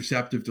most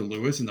receptive to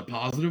Lewis in the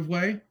positive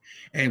way,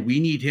 and we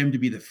need him to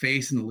be the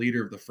face and the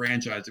leader of the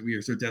franchise that we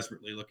are so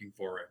desperately looking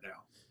for right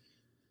now.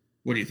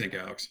 What do you think,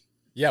 Alex?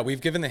 Yeah,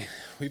 we've given the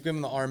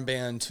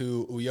armband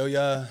to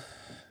Ulloa,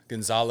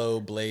 Gonzalo,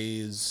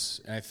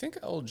 Blaze, and I think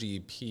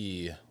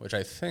LGP, which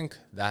I think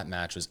that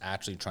match was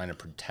actually trying to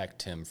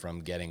protect him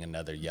from getting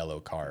another yellow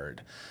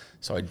card.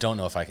 So I don't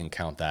know if I can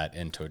count that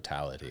in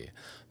totality.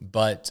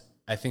 But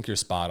I think you're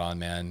spot on,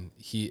 man.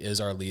 He is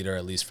our leader,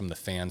 at least from the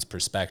fans'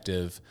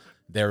 perspective.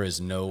 There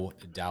is no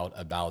doubt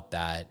about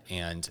that.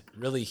 And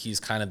really, he's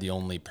kind of the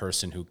only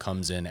person who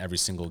comes in every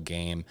single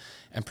game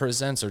and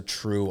presents a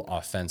true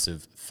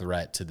offensive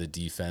threat to the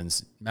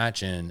defense,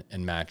 match in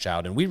and match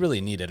out. And we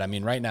really need it. I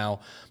mean, right now,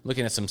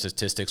 looking at some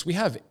statistics, we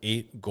have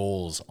 8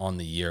 goals on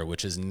the year,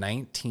 which is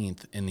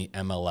 19th in the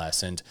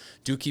MLS. And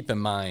do keep in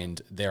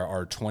mind, there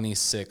are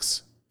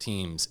 26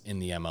 teams in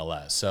the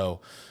MLS. So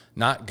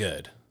not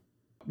good.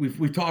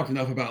 We've talked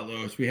enough about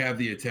Lewis. We have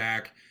the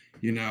attack.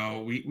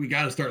 We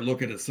got to start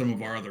looking at some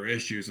of our other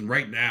issues. And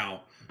right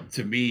now,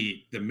 to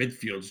me, the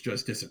midfield's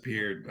just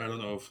disappeared. I don't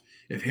know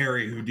if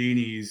Harry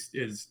Houdini's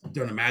is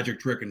done a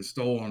magic trick and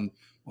stolen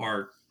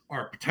our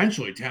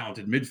potentially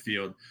talented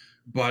midfield.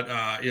 But,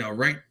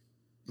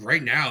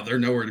 right now, they're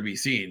nowhere to be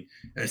seen.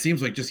 It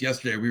seems like just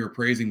yesterday we were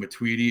praising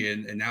Matuidi,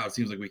 and now it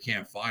seems like we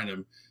can't find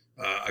him.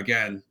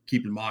 Again,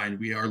 keep in mind,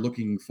 we are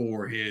looking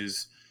for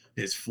his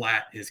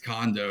flat, his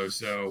condo.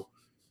 So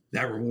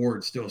that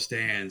reward still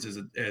stands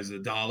as a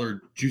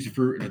dollar juicy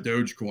fruit and a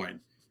Dogecoin.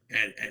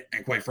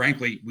 And quite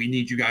frankly, we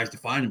need you guys to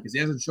find him because he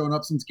hasn't shown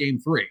up since game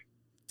 3.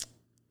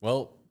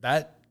 Well,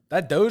 that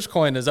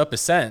Dogecoin is up a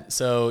cent.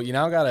 So you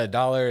now got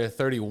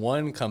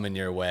 $1.31 coming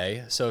your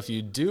way. So if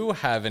you do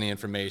have any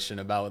information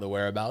about the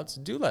whereabouts,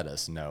 do let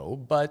us know.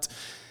 But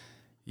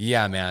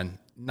yeah, man,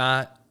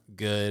 not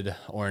good,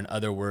 or in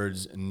other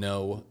words,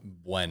 no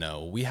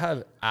bueno. We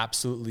have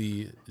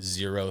absolutely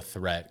zero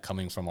threat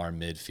coming from our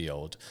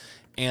midfield.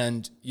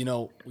 And, you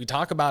know, we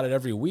talk about it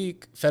every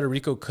week.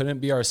 Federico couldn't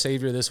be our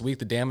savior this week.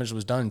 The damage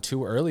was done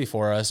too early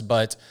for us,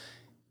 but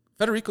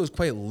Federico is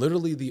quite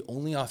literally the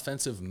only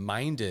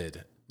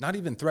offensive-minded, not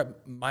even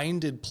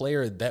threat-minded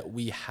player that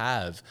we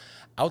have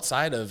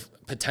outside of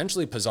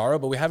potentially Pizarro,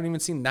 but we haven't even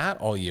seen that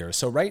all year.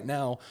 So right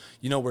now,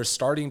 you know, we're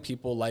starting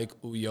people like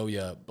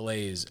Ulloa,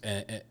 Blaise,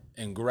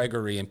 and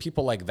Gregory, and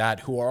people like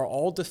that who are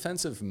all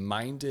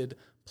defensive-minded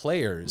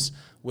players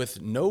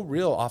with no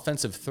real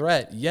offensive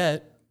threat,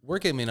 yet we're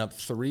giving up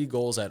 3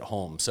 goals at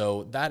home.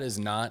 So that is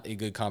not a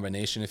good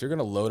combination. If you're going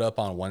to load up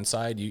on one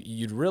side,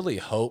 you'd really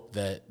hope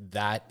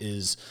that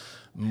is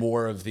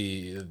more of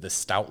the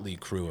Stoutly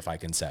crew, if I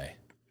can say.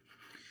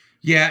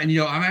 Yeah, and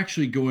I'm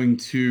actually going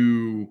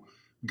to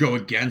go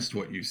against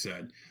what you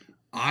said.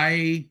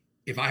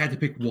 If I had to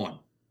pick one,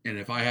 and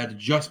if I had to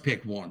just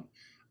pick one,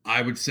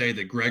 I would say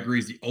that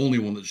Gregory's the only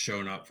one that's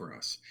shown up for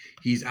us.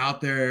 He's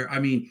out there. I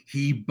mean,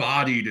 he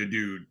bodied a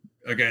dude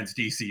against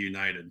DC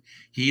United.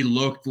 He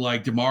looked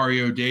like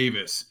Demario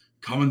Davis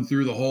coming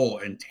through the hole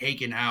and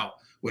taken out,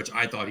 which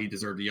I thought he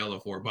deserved a yellow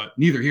for, but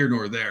neither here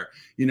nor there.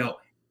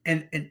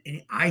 And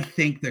I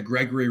think that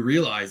Gregory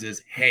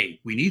realizes, hey,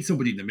 we need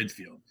somebody in the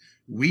midfield.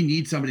 We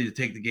need somebody to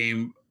take the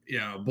game,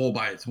 bull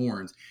by its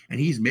horns, and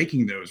he's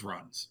making those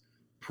runs.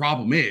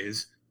 Problem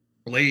is,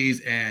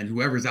 Blaise and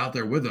whoever's out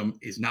there with him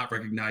is not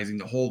recognizing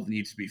the hole that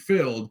needs to be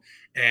filled,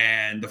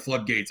 and the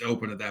floodgates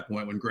open at that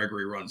point when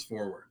Gregory runs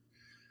forward.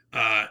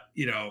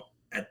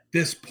 At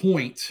this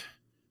point,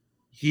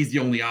 he's the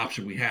only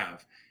option we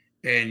have.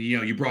 And,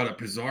 you brought up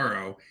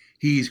Pizarro.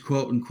 He's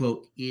quote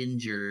unquote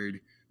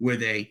injured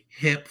with a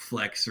hip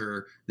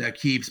flexor that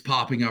keeps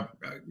popping up,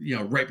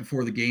 right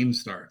before the game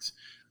starts.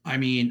 I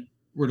mean,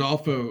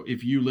 Rodolfo,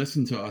 if you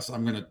listen to us,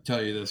 I'm going to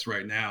tell you this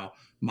right now.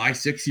 My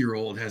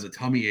 6-year-old has a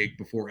tummy ache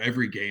before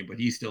every game, but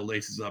he still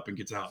laces up and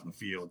gets out in the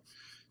field.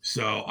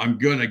 So I'm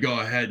going to go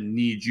ahead and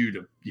need you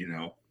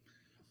to,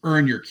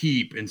 earn your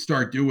keep and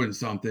start doing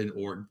something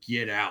or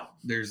get out.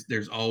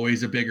 There's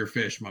always a bigger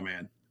fish, my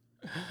man.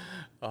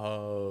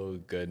 Oh,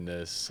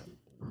 goodness.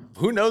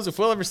 Who knows if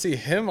we'll ever see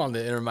him on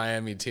the Inter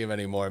Miami team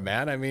anymore,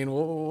 man. I mean,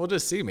 we'll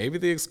just see. Maybe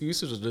the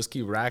excuses will just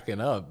keep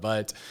racking up.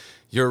 But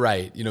you're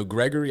right.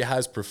 Gregory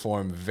has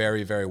performed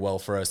very, very well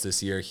for us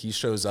this year. He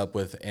shows up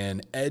with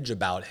an edge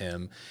about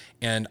him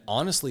and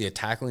honestly a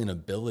tackling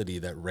ability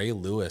that Ray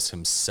Lewis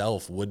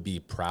himself would be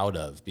proud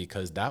of,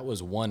 because that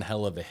was one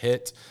hell of a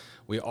hit.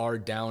 We are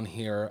down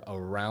here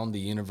around the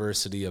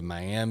University of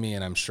Miami,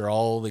 and I'm sure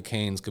all the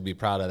Canes could be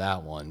proud of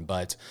that one.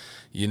 But,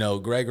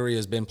 Gregory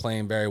has been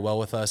playing very well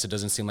with us. It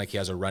doesn't seem like he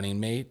has a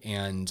running mate.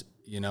 And,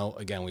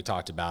 again, we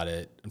talked about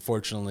it.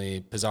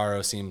 Unfortunately,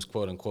 Pizarro seems,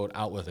 quote unquote,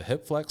 out with a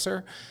hip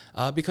flexor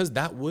because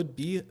that would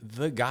be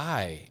the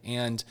guy.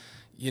 And,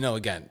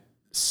 again,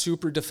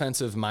 super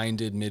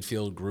defensive-minded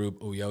midfield group,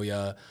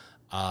 Ulloa,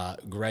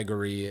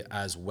 Gregory,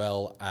 as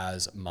well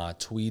as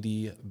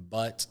Matuidi,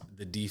 but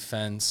the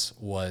defense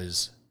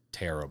was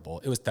terrible.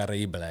 It was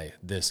terrible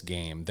this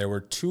game. There were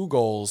 2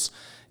 goals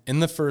in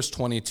the first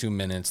 22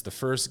 minutes. The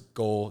first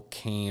goal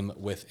came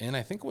within,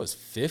 I think it was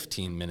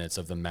 15 minutes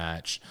of the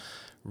match.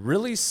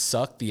 Really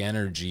sucked the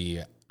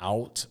energy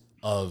out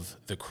of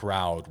the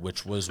crowd,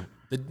 which was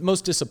the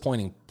most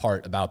disappointing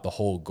part about the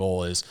whole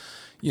goal is,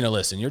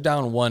 listen, you're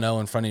down 1-0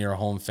 in front of your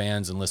home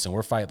fans, and listen,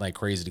 we're fighting like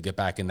crazy to get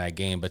back in that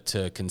game, but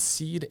to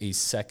concede a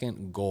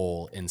second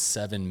goal in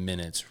 7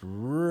 minutes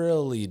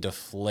really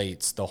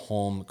deflates the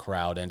home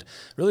crowd, and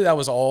really that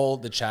was all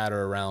the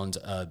chatter around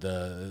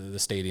the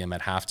stadium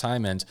at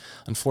halftime, and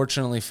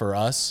unfortunately for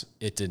us,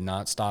 it did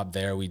not stop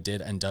there. We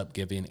did end up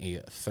giving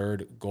a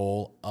 3rd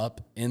goal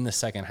up in the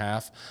second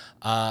half,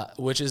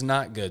 which is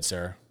not good,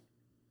 sir.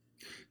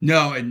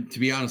 No, and to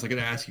be honest, I got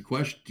to ask you a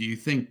question. Do you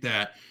think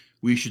that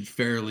we should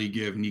fairly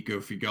give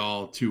Nico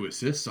Figal 2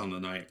 assists on the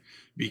night?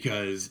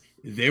 Because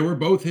they were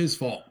both his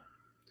fault.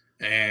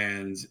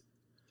 And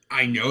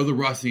I know the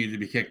rust needed to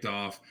be kicked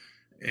off,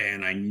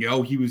 and I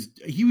know he was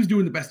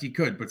doing the best he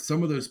could, but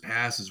some of those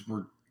passes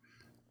were,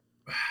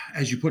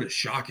 as you put it,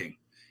 shocking.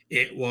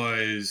 It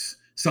was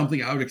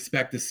something I would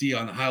expect to see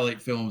on the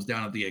highlight films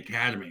down at the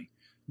academy,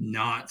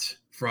 not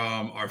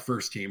from our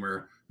first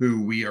teamer,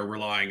 who we are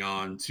relying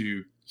on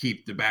to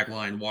keep the back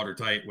line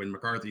watertight when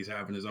McCarthy's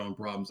having his own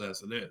problems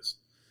as it is.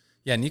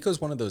 Yeah,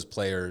 Nico's one of those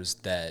players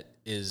that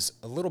is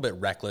a little bit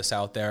reckless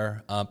out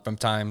there from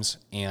times.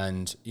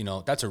 And,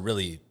 that's a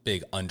really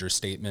big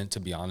understatement, to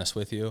be honest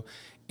with you.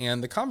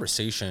 And the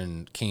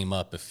conversation came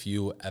up a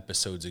few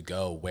episodes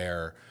ago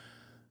where,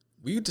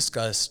 We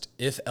discussed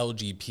if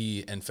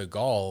LGP and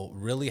Figal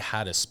really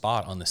had a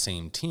spot on the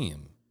same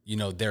team. You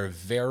know, they're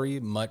very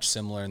much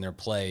similar in their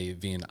play,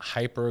 being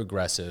hyper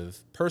aggressive.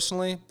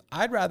 Personally,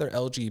 I'd rather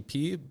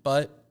LGP,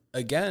 but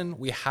again,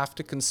 we have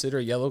to consider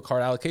yellow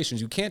card allocations.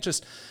 You can't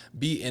just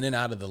be in and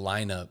out of the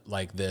lineup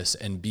like this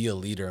and be a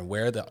leader and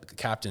wear the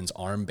captain's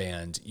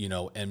armband, you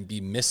know, and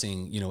be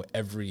missing, you know,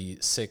 every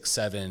 6,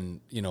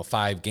 7,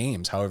 5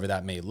 games, however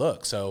that may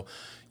look. So,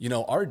 you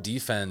know, our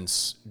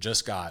defense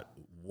just got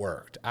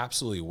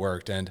absolutely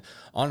worked. And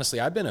honestly,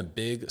 I've been a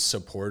big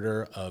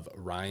supporter of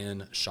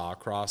Ryan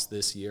Shawcross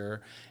this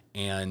year,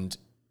 and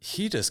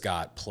he just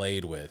got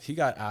played with. He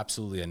got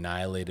absolutely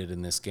annihilated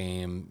in this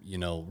game. You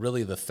know,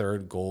 really the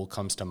third goal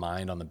comes to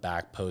mind on the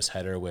back post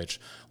header, which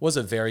was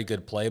a very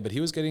good play, but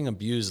he was getting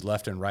abused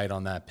left and right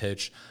on that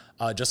pitch,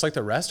 just like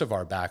the rest of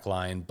our back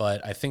line.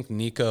 But I think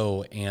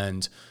Nico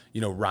and,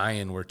 you know,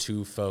 Ryan were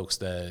two folks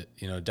that,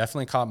 you know,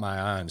 definitely caught my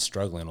eye on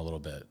struggling a little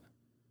bit.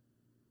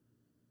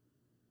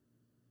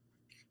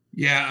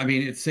 Yeah, I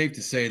mean, it's safe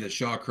to say that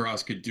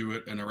Shawcross could do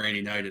it on a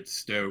rainy night at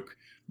Stoke,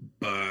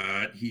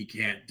 but he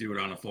can't do it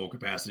on a full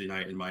capacity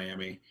night in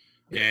Miami.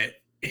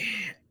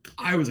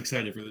 I was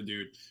excited for the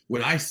dude.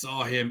 When I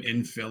saw him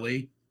in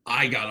Philly,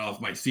 I got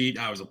off my seat.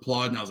 I was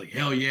applauding. I was like,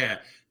 hell yeah,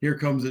 here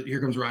comes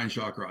Ryan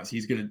Shawcross.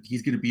 He's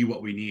gonna be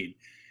what we need.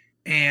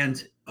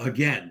 And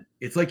again,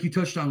 it's like you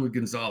touched on with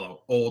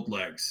Gonzalo, old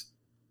legs.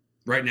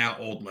 Right now,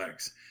 old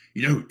legs.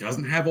 You know who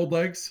doesn't have old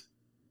legs?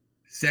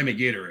 Sammy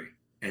Gatorade.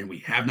 And we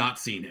have not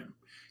seen him.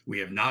 We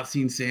have not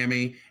seen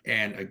Sammy.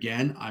 And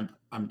again,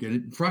 I'm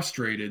getting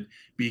frustrated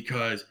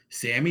because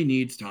Sammy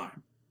needs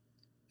time.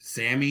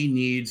 Sammy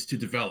needs to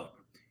develop.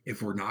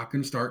 If we're not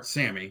going to start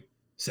Sammy,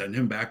 send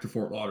him back to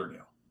Fort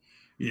Lauderdale.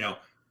 You know,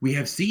 we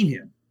have seen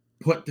him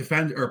put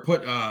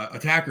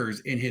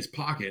attackers in his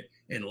pocket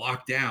and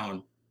lock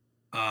down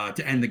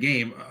to end the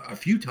game a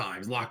few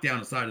times, lock down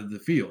the side of the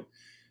field.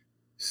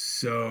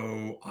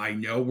 So I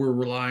know we're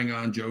relying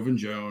on Jovan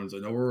Jones. I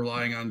know we're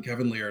relying on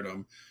Kevin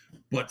Leardom,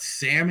 but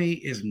Sammy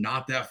is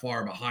not that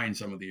far behind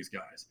some of these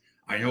guys.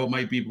 I know it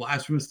might be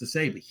blasphemous to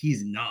say, but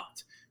he's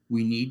not.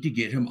 We need to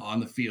get him on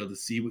the field to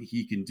see what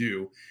he can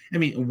do. I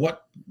mean,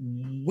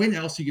 when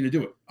else are you going to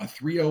do it? A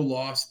 3-0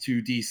 loss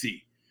to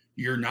DC.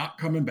 You're not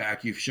coming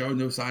back. You've shown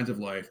no signs of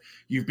life.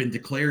 You've been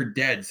declared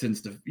dead since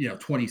the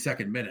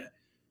 22nd minute.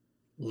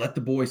 Let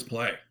the boys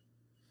play.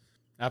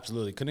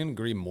 Absolutely. Couldn't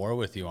agree more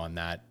with you on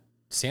that.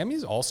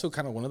 Sammy's also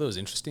kind of one of those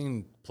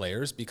interesting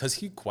players because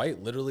he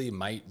quite literally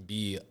might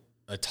be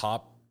a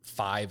top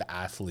 5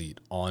 athlete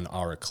on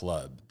our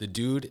club. The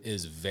dude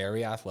is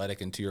very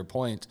athletic, and to your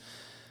point,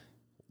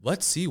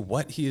 let's see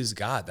what he has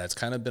got. That's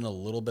kind of been a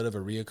little bit of a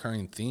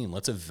reoccurring theme.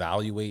 Let's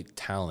evaluate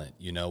talent.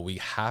 You know, we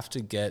have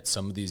to get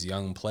some of these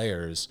young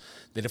players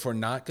that if we're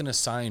not going to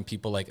sign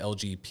people like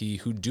LGP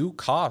who do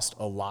cost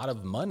a lot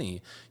of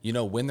money, you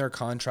know, when their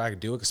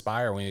contract do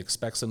expire, when we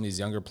expect some of these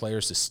younger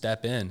players to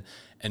step in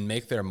and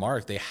make their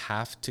mark, they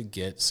have to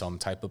get some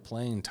type of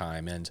playing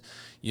time. And,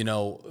 you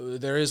know,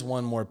 there is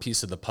one more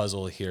piece of the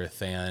puzzle here,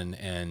 Than,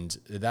 and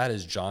that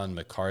is John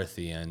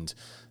McCarthy. And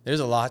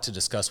there's a lot to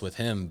discuss with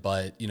him,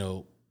 but, you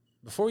know,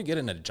 before we get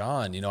into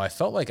John, you know, I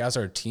felt like as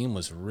our team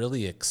was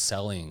really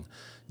excelling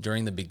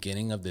during the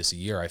beginning of this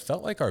year, I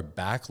felt like our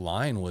back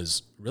line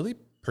was really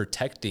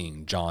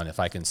protecting John, if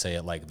I can say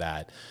it like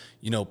that.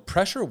 You know,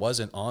 pressure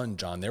wasn't on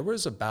John. There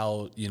was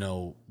about,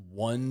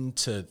 1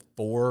 to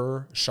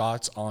 4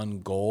 shots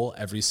on goal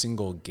every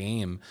single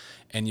game.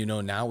 And, you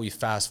know, now we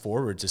fast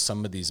forward to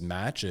some of these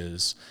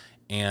matches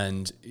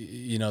and,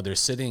 you know, they're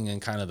sitting in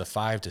kind of the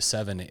 5 to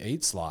 7 to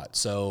 8 slot.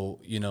 So,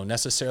 you know,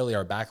 necessarily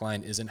our back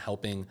line isn't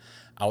helping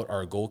out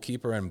our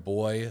goalkeeper, and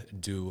boy,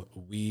 do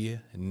we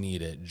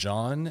need it.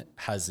 John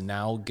has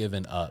now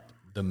given up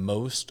the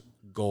most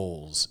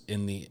goals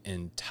in the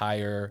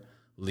entire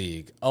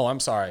league. Oh, I'm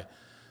sorry.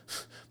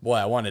 Boy,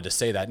 I wanted to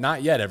say that.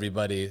 Not yet,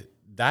 everybody.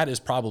 That is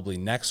probably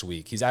next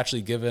week. He's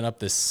actually given up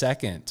the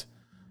second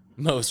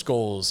most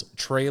goals,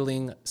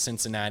 trailing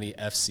Cincinnati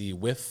FC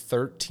with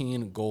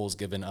 13 goals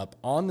given up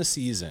on the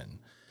season.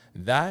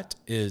 That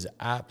is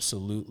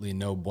absolutely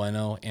no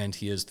bueno, and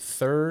he is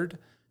third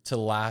to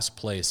last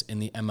place in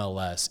the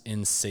MLS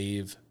in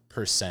save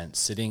percent,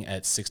 sitting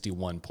at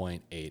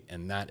 61.8,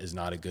 and that is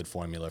not a good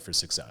formula for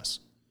success.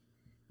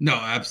 No,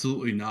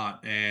 absolutely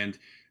not. And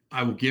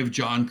I will give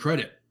John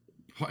credit.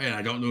 And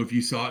I don't know if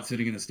you saw it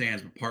sitting in the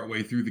stands, but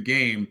partway through the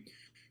game,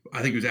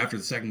 I think it was after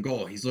the second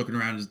goal, he's looking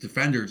around his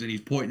defenders and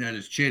he's pointing at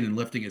his chin and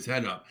lifting his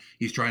head up.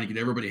 He's trying to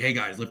get everybody, hey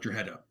guys, lift your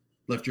head up.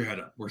 Lift your head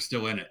up. We're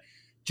still in it.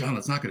 John,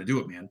 that's not going to do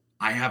it, man.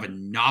 I have a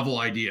novel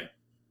idea.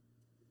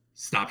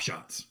 Stop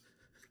shots.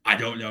 I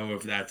don't know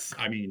if that's,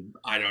 I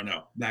don't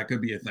know. That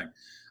could be a thing.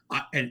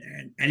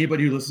 And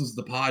anybody who listens to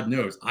the pod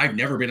knows I've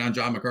never been on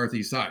John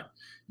McCarthy's side.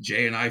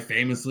 Jay and I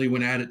famously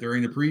went at it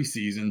during the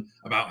preseason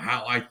about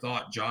how I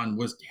thought John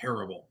was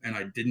terrible and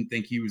I didn't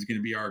think he was going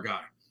to be our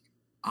guy.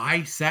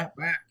 I sat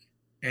back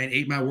and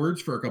ate my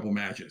words for a couple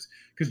matches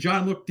because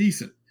John looked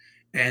decent.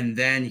 And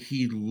then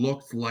he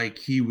looked like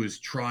he was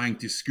trying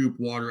to scoop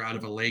water out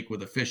of a lake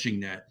with a fishing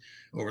net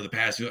over the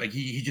past. Like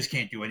he just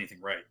can't do anything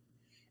right.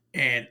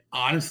 And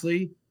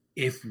honestly,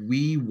 if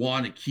we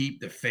want to keep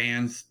the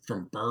fans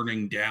from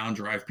burning down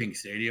Drive Pink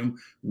Stadium,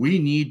 we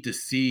need to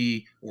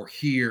see or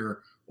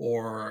hear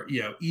or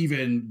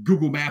even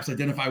Google Maps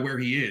identify where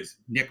he is,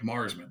 Nick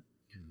Marsman.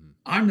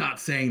 I'm not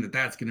saying that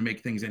that's going to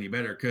make things any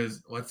better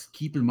because let's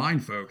keep in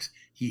mind, folks,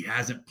 he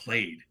hasn't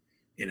played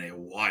in a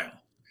while.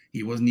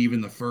 He wasn't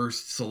even the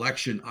first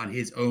selection on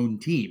his own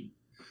team.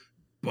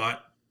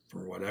 But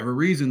for whatever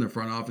reason, the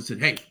front office said,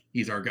 hey,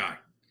 he's our guy.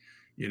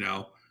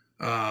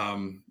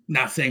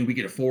 Not saying we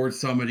could afford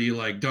somebody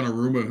like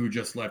Donnarumma who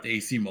just left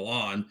AC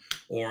Milan,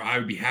 or I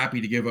would be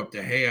happy to give up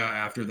De Gea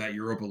after that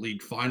Europa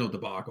League final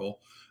debacle.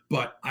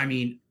 But I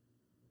mean,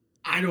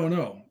 I don't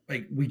know.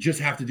 Like, we just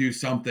have to do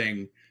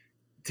something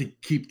to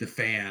keep the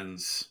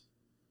fans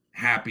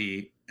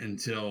happy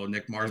until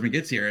Nick Marsman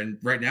gets here. And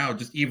right now,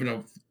 just even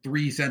a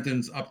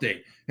 3-sentence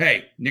update.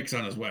 Hey, Nick's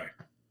on his way.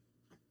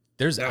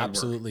 There's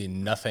absolutely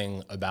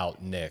nothing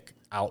about Nick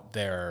out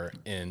there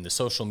in the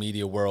social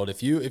media world.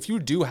 If you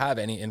do have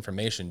any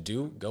information,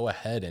 do go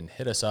ahead and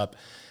hit us up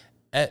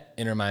at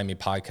Inter Miami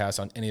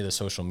Podcast on any of the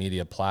social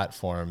media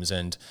platforms.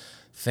 And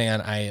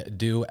Than, I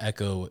do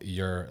echo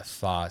your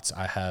thoughts.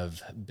 I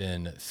have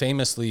been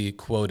famously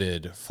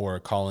quoted for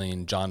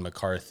calling John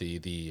McCarthy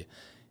the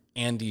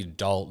Andy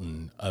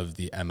Dalton of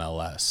the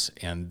MLS,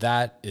 and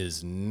that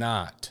is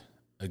not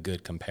a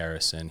good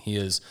comparison. He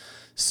is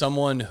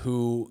someone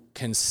who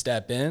can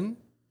step in,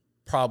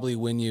 probably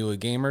win you a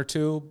game or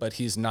two, but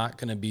he's not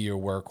going to be your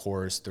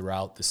workhorse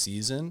throughout the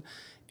season.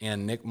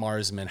 And Nick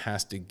Marsman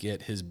has to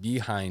get his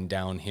behind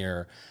down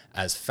here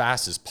as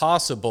fast as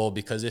possible,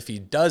 because if he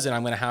doesn't,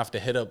 I'm going to have to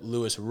hit up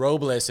Luis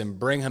Robles and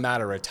bring him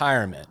out of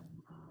retirement.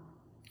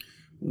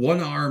 One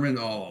arm and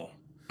all.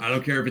 I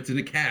don't care if it's in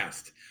a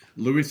cast.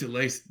 Luis at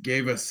least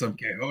gave us some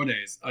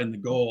cojones in the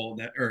goal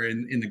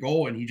in the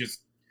goal, and he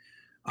just,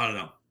 I don't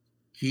know.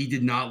 He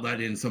did not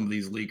let in some of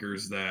these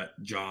leakers that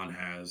John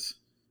has.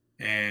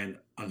 And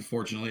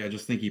unfortunately, I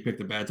just think he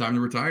picked a bad time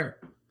to retire.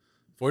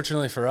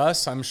 Fortunately for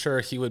us, I'm sure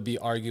he would be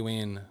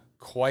arguing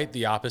quite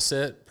the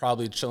opposite,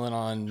 probably chilling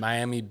on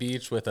Miami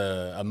Beach with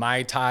a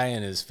Mai Tai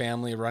and his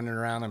family running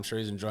around. I'm sure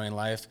he's enjoying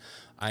life.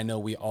 I know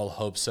we all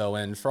hope so.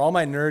 And for all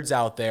my nerds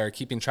out there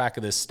keeping track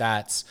of the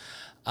stats,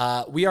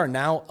 we are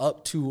now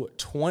up to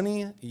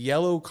 20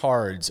 yellow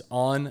cards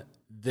on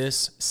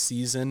this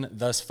season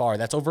thus far.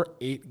 That's over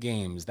 8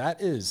 games.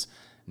 That is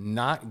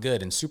not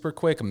good. And super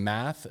quick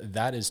math,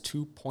 that is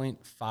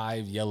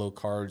 2.5 yellow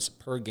cards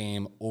per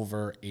game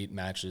over 8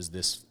 matches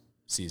this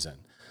season.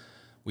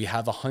 We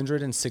have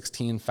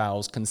 116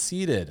 fouls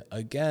conceded.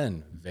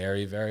 Again,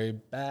 very, very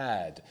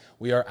bad.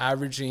 We are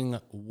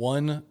averaging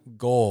 1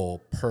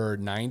 goal per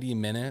 90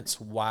 minutes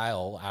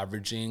while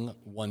averaging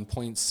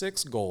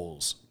 1.6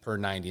 goals per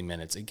 90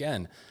 minutes.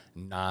 Again,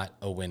 not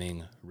a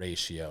winning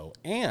ratio.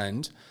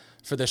 And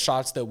for the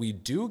shots that we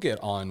do get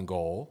on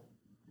goal,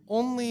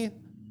 only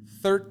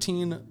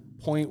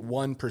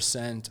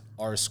 13.1%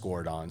 are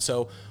scored on.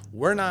 So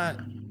we're not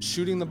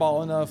shooting the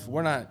ball enough.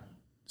 We're not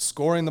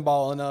scoring the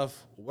ball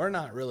enough. We're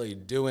not really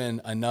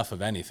doing enough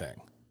of anything.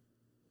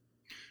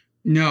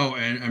 No,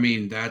 and I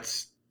mean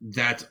that's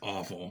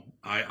awful.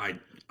 I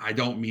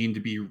don't mean to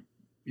be,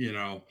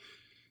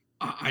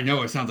 I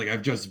know it sounds like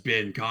I've just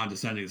been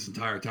condescending this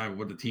entire time of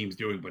what the team's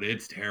doing, but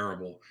it's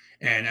terrible.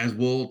 And as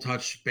we'll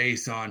touch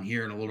base on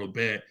here in a little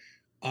bit,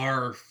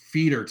 our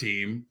feeder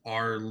team,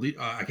 our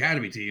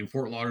academy team,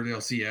 Fort Lauderdale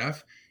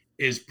CF,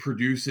 is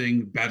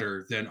producing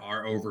better than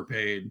our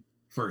overpaid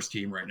first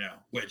team right now,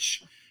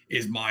 which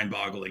is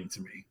mind-boggling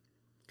to me.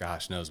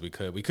 Gosh knows we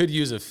could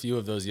use a few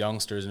of those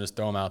youngsters and just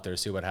throw them out there,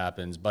 see what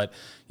happens. But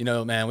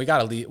man, we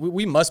gotta lead.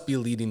 We must be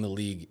leading the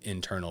league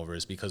in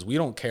turnovers because we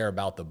don't care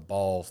about the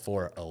ball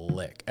for a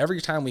lick.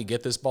 Every time we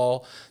get this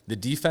ball, the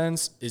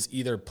defense is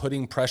either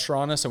putting pressure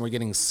on us and we're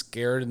getting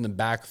scared in the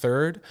back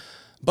third.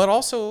 But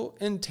also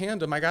in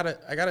tandem, I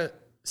gotta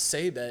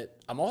say that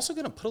I'm also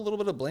gonna put a little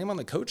bit of blame on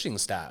the coaching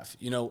staff.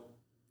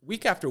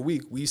 Week after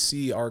week, we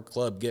see our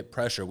club get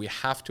pressure. We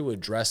have to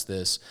address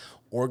this,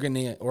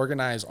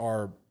 organize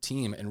our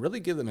team, and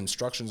really give them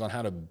instructions on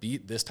how to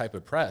beat this type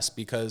of press,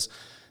 because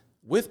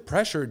with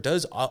pressure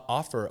does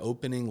offer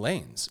opening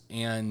lanes.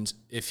 And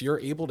if you're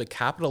able to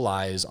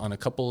capitalize on a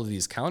couple of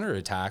these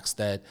counterattacks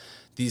that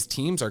these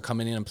teams are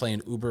coming in and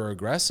playing uber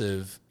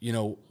aggressive,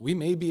 we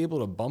may be able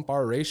to bump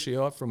our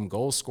ratio up from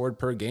goals scored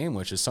per game,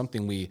 which is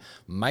something we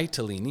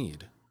mightily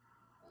need.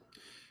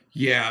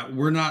 Yeah,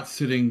 we're not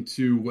sitting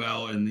too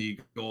well in the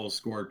goals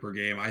scored per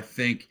game. I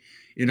think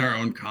in our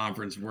own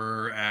conference,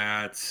 we're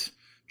at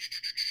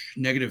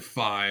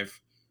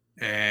 -5,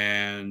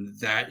 and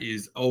that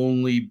is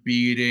only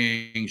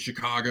beating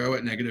Chicago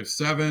at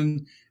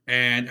 -7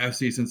 and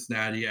FC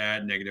Cincinnati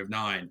at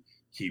 -9.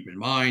 Keep in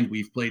mind,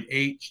 we've played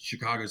 8,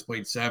 Chicago's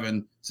played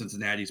 7,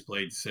 Cincinnati's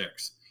played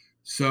 6.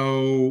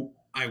 So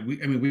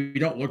we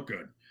don't look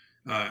good.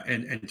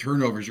 And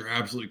turnovers, you're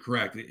absolutely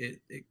correct.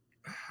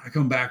 I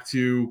come back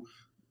to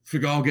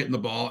Figal getting the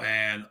ball,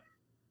 and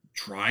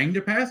trying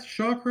to pass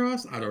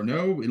Shawcross. I don't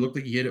know. It looked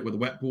like he hit it with a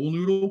wet pool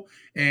noodle,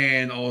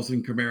 and all of a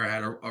sudden Kamara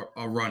had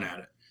a run at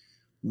it.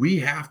 We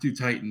have to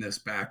tighten this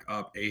back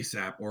up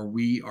ASAP, or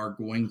we are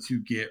going to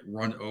get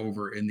run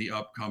over in the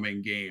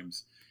upcoming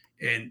games.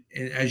 And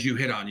as you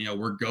hit on,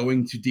 we're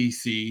going to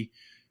DC.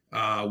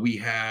 We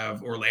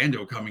have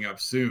Orlando coming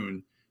up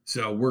soon.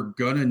 So we're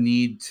going to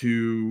need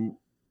to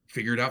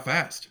figure it out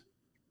fast.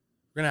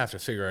 We're going to have to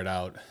figure it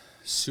out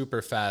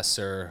super fast,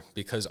 sir,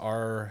 because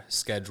our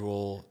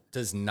schedule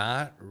does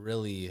not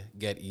really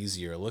get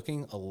easier.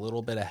 Looking a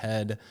little bit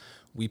ahead,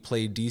 we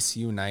play DC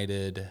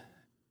United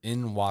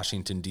in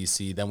Washington,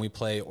 D.C. Then we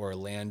play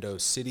Orlando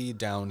City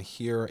down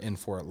here in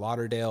Fort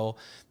Lauderdale.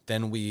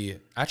 Then we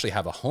actually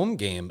have a home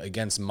game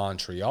against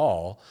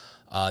Montreal.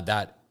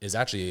 That is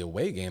actually a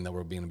away game that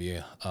we're going to be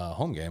a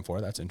home game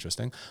for. That's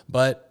interesting.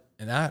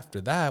 And after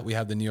that, we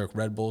have the New York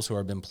Red Bulls, who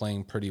have been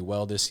playing pretty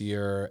well this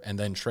year. And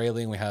then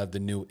trailing, we have the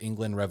New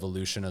England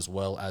Revolution as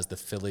well as the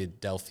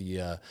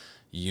Philadelphia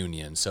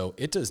Union. So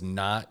it does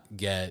not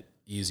get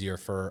easier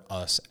for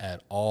us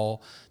at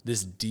all.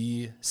 This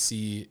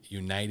DC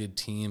United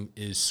team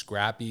is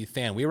scrappy.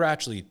 Fan, we were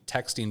actually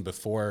texting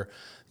before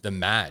the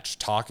match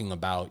talking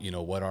about,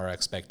 what our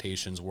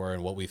expectations were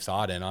and what we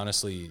thought. And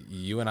honestly,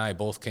 you and I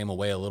both came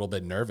away a little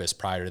bit nervous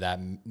prior to that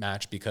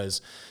match because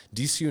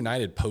DC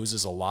United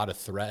poses a lot of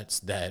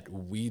threats that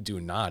we do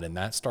not. And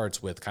that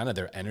starts with kind of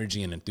their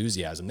energy and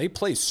enthusiasm. They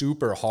play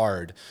super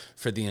hard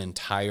for the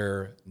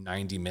entire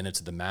 90 minutes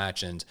of the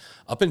match. And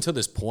up until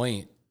this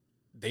point,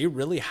 they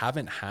really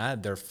haven't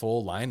had their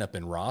full lineup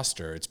and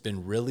roster. It's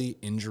been really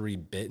injury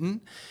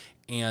bitten.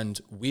 And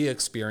we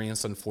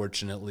experienced,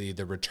 unfortunately,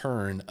 the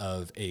return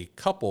of a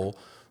couple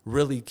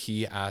really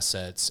key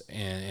assets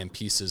and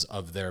pieces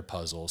of their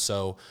puzzle.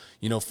 So,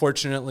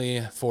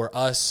 fortunately for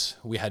us,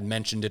 we had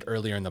mentioned it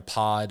earlier in the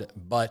pod,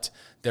 but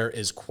there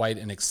is quite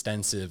an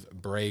extensive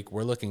break.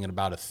 We're looking at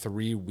about a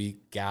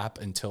 3-week gap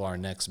until our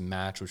next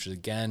match, which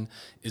again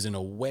is an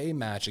away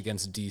match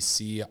against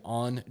DC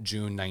on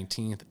June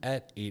 19th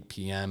at 8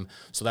 p.m.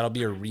 So that'll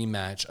be a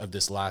rematch of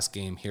this last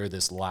game here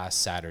this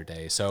last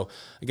Saturday. So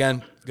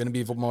again, going to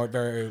be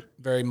very,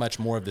 very much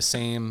more of the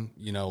same.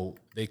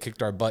 They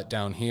kicked our butt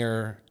down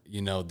here.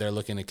 They're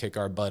looking to kick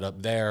our butt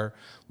up there.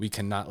 We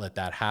cannot let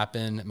that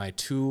happen. My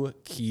 2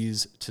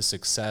 keys to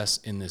success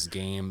in this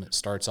game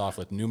starts off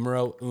with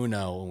numero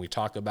uno, and we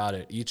talk about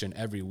it each and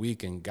every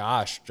week, and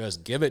gosh,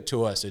 just give it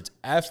to us. It's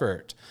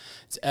effort.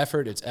 It's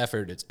effort, it's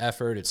effort, it's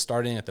effort. It's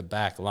starting at the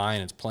back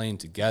line. It's playing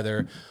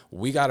together.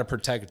 We got to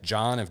protect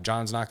John. If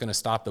John's not going to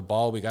stop the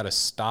ball, we got to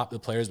stop the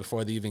players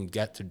before they even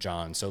get to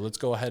John. So let's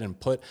go ahead and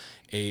put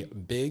a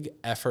big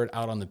effort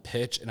out on the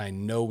pitch, and I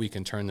know we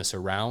can turn this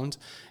around.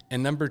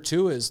 And number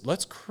 2 is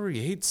let's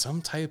create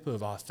some type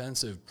of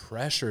offensive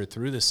pressure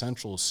through the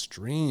central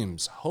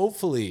streams.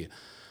 Hopefully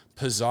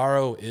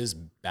Pizarro is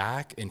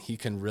back and he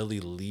can really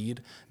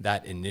lead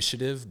that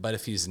initiative. But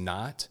if he's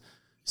not,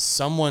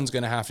 someone's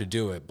going to have to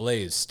do it.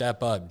 Blaze,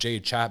 step up. Jay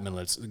Chapman,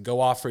 let's go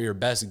off for your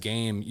best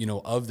game,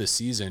 of the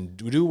season.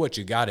 Do what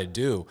you got to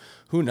do.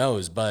 Who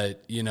knows?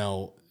 But,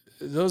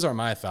 those are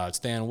my thoughts.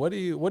 Dan, what do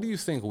you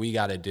think we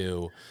got to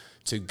do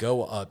to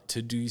go up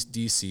to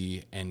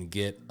DC and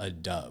get a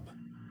dub?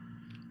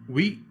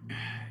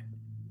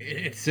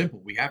 It's simple.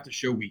 We have to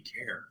show we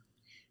care.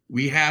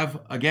 We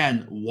have,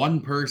 again, one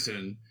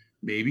person,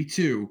 maybe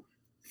 2,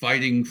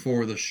 fighting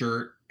for the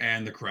shirt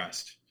and the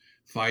crest,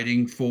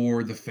 fighting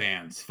for the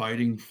fans,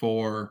 fighting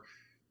for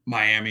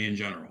Miami in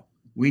general.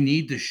 We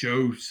need to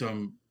show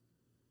some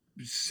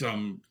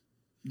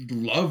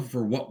love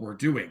for what we're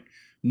doing.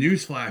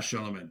 Newsflash,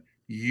 gentlemen,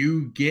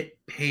 you get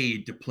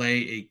paid to play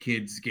a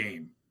kid's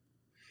game.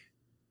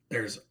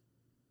 There's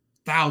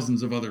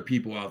thousands of other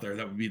people out there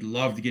that would be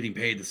loved getting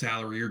paid the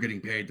salary you're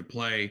getting paid to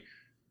play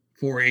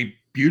for a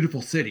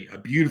beautiful city, a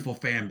beautiful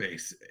fan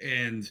base.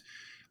 And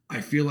I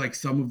feel like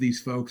some of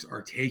these folks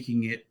are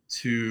taking it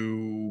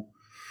to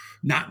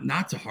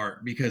not to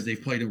heart because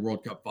they've played in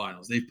World Cup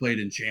finals. They've played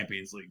in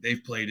Champions League.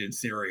 They've played in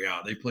Serie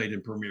A. They've played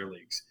in Premier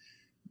Leagues.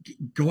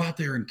 Go out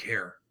there and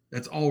care.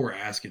 That's all we're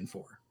asking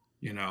for,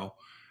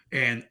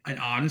 and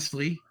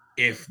honestly,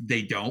 if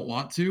they don't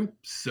want to,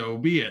 so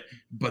be it.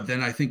 But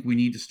then I think we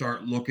need to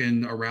start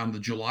looking around the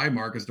July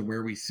mark as to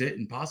where we sit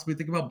and possibly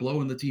think about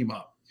blowing the team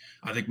up.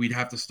 I think we'd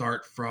have to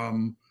start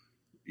from,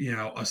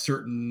 a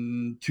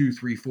certain 2,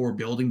 3, 4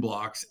 building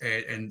blocks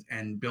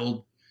and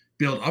build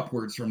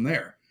upwards from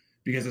there.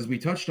 Because as we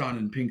touched on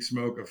in Pink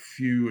Smoke a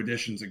few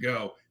editions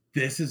ago,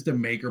 this is the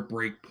make or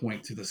break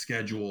point to the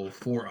schedule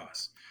for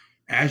us.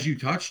 As you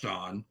touched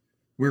on,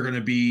 we're going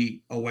to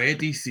be away at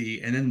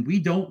DC, and then we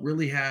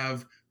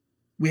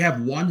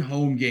have one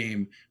home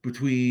game we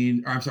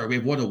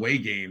have one away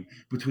game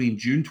between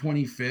June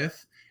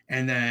 25th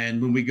and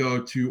then when we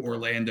go to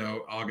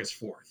Orlando August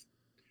 4th.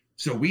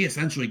 So we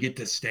essentially get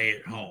to stay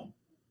at home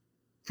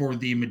for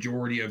the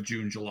majority of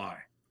June, July.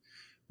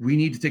 We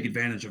need to take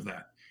advantage of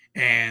that.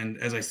 And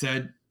as I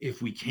said,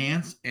 if we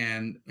can't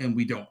and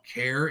we don't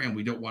care and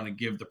we don't want to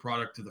give the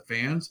product to the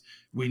fans,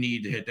 we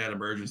need to hit that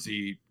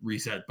emergency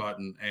reset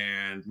button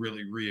and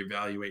really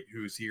reevaluate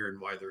who's here and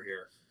why they're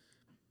here.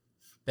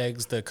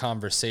 Begs the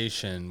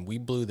conversation. We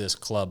blew this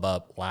club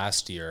up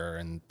last year,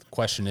 and the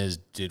question is,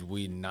 did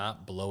we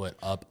not blow it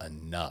up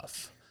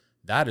enough?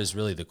 That is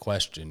really the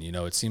question. You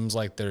know, it seems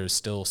like there's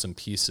still some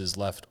pieces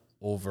left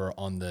over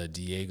on the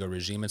Diego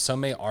regime, and some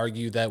may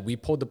argue that we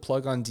pulled the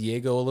plug on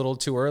Diego a little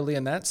too early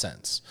in that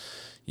sense.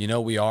 You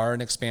know, we are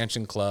an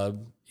expansion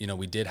club. You know,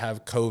 we did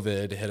have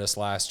COVID hit us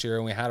last year,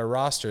 and we had a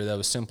roster that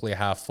was simply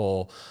half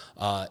full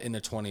in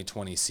the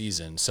 2020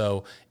 season.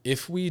 So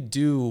if we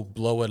do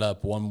blow it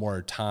up one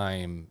more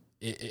time,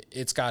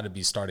 it's got to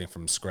be starting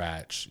from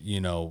scratch.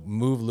 You know,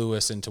 move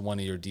Lewis into one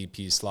of your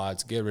DP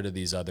slots, get rid of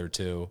these other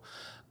two,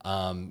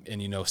 and,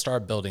 you know,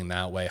 start building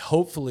that way.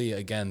 Hopefully,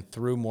 again,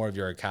 through more of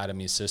your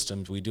academy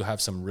systems, we do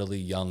have some really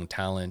young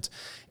talent,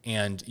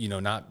 and, you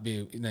know,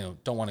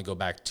 don't want to go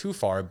back too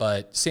far,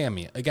 but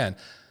Sammy, again,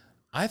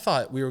 I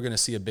thought we were going to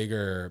see a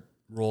bigger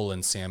role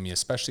in Sammy,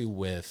 especially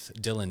with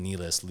Dylan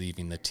Nealis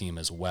leaving the team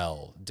as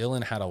well.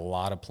 Dylan had a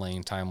lot of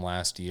playing time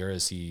last year,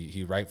 as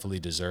he rightfully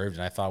deserved,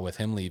 and I thought with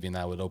him leaving,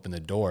 that would open the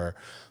door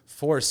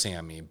for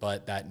Sammy,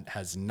 but that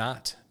has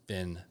not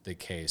been the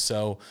case.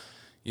 So,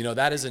 you know,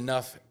 that is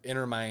enough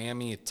Inter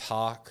Miami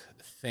talk,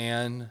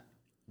 Than.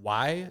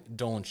 Why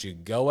don't you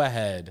go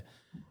ahead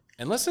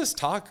and let's just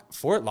talk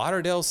Fort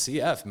Lauderdale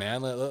CF,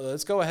 man.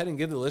 Let's go ahead and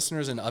give the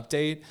listeners an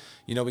update.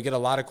 You know, we get a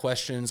lot of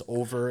questions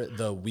over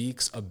the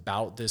weeks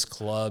about this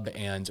club,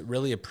 and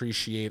really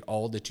appreciate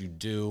all that you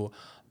do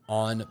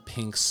on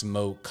Pink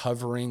Smoke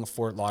covering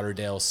Fort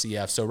Lauderdale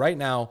CF. So right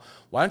now,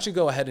 why don't you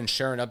go ahead and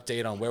share an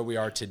update on where we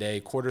are today,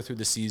 quarter through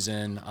the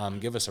season.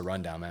 Give us a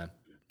rundown, man.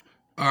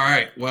 All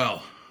right.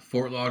 Well,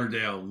 Fort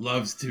Lauderdale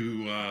loves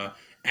to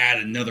add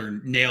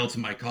another nail to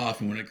my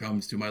coffin when it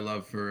comes to my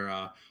love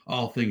for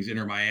all things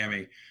Inter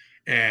Miami.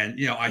 And,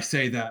 you know, I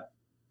say that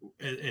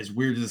as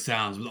weird as it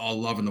sounds, with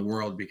all love in the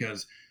world,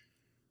 because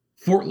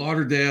Fort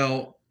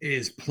Lauderdale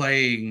is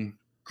playing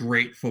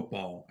great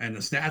football. And the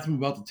stats I'm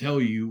about to tell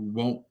you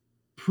won't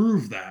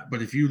prove that.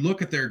 But if you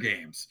look at their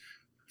games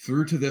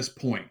through to this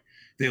point,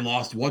 they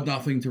lost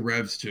 1-0 to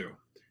Revs 2.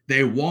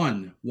 They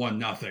won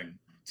 1-0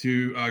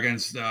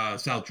 against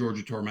South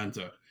Georgia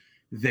Tormenta.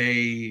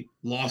 They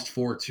lost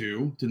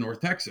 4-2 to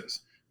North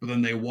Texas, but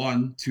then they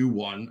won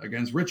 2-1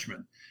 against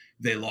Richmond.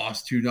 They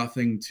lost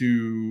 2-0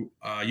 to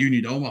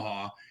Union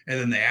Omaha, and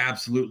then they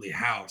absolutely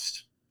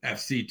housed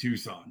FC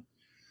Tucson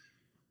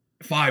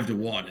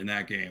 5-1 in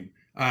that game.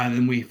 And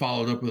then we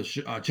followed up with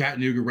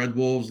Chattanooga Red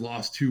Wolves,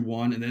 lost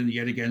 2-1, and then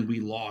yet again we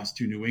lost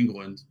to New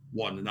England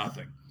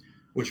 1-0,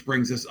 which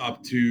brings us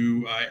up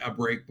to a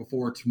break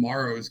before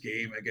tomorrow's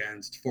game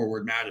against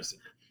Forward Madison.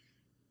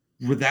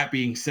 With that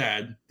being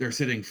said, they're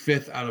sitting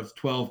 5th out of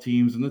 12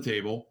 teams in the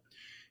table.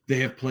 They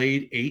have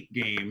played 8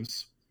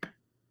 games,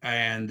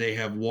 and they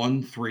have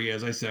won 3,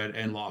 as I said,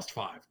 and lost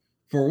 5.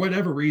 For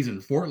whatever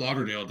reason, Fort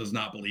Lauderdale does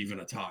not believe in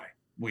a tie.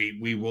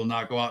 We will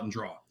not go out and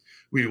draw.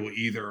 We will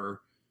either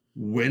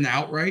win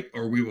outright,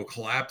 or we will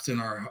collapse in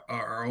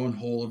our own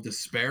hole of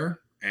despair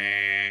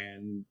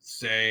and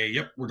say,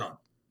 yep, we're done.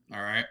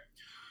 All right.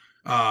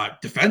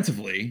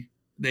 Defensively,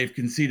 they've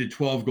conceded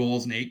 12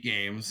 goals in 8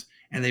 games,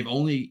 and they've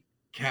only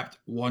kept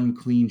 1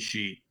 clean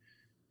sheet.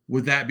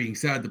 With that being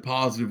said, the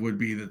positive would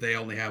be that they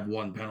only have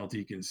 1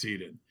 penalty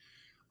conceded.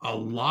 A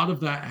lot of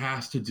that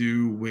has to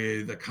do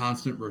with a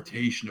constant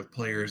rotation of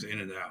players in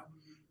and out.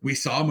 We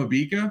saw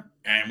Mabika,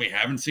 and we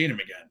haven't seen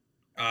him again.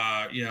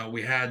 You know,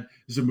 we had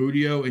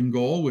Zamudio in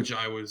goal, which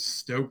I was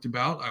stoked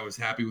about. I was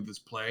happy with his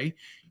play.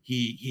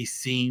 He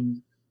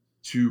seemed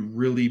to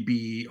really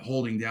be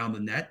holding down the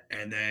net,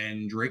 and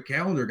then Drake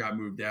Callender got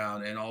moved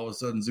down, and all of a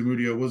sudden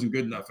Zamudio wasn't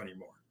good enough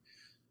anymore.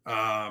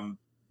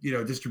 You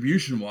know,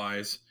 distribution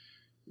wise,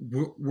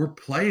 we're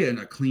playing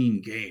a clean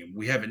game.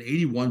 We have an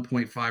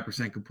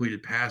 81.5%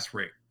 completed pass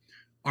rate.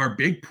 Our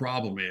big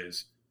problem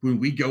is when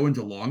we go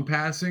into long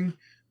passing,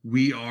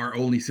 we are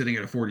only sitting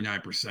at a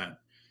 49%,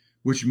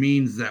 which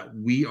means that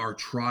we are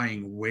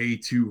trying way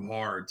too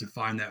hard to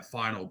find that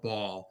final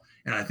ball.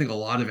 And I think a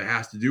lot of it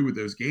has to do with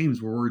those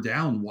games where we're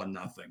down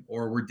 1-0,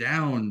 or we're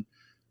down,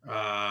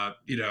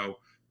 1-0,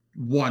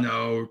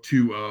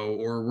 2-0,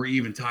 or we're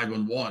even tied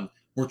 1-1.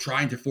 We're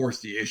trying to force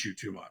the issue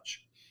too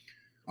much.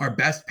 Our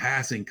best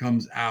passing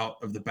comes out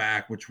of the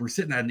back, which we're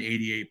sitting at an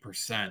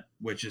 88%,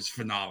 which is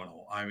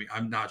phenomenal. I mean,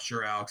 I'm not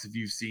sure, Alex, if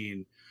you've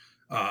seen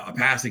a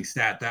passing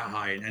stat that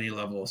high in any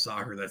level of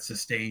soccer that's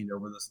sustained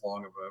over this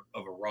long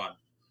of a run.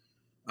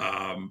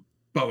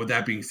 But with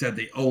that being said,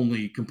 they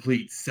only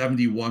complete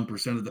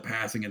 71% of the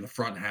passing in the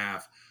front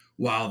half,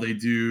 while they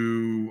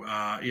do,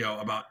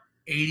 about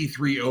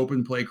 83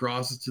 open play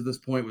crosses to this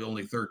point with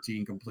only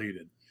 13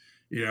 completed.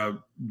 You know,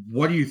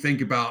 what do you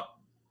think about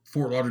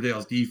Fort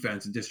Lauderdale's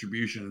defense and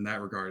distribution in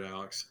that regard,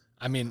 Alex?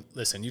 I mean,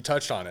 listen, you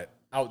touched on it.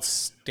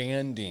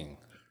 Outstanding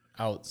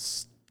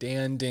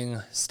standing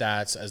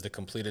stats as the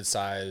completed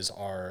size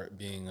are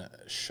being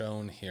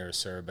shown here,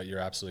 sir, but you're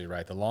absolutely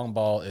right. The long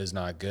ball is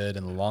not good,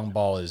 and the long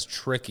ball is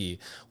tricky.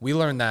 We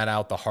learned that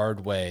out the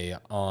hard way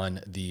on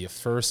the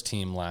first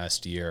team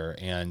last year.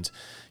 And,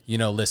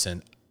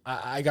 listen,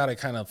 I got to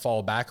kind of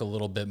fall back a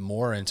little bit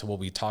more into what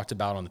we talked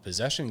about on the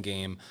possession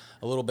game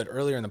a little bit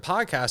earlier in the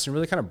podcast and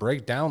really kind of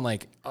break down,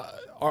 like,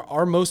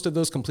 are most of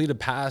those completed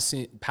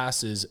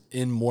passes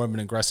in more of an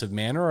aggressive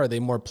manner, or are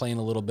they more playing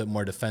a little bit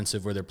more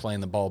defensive where they're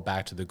playing the ball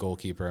back to the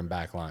goalkeeper and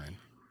back line?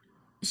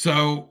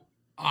 So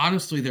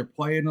honestly, they're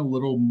playing a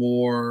little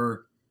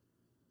more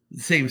the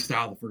same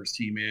style the first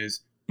team is,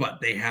 but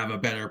they have a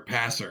better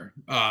passer.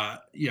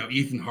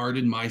 Ethan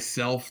Harden,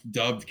 myself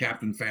dubbed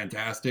Captain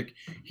Fantastic.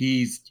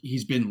 He's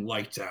been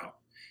lights out.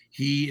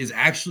 He is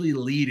actually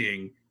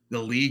leading the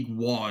League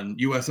One,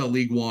 USL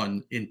League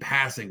One, in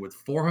passing with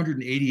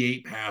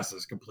 488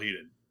 passes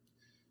completed.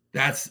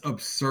 That's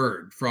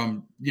absurd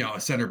from a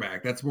center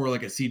back. That's more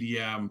like a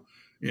CDM,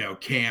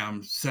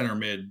 cam center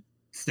mid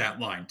stat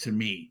line to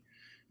me.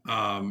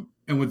 And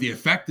with the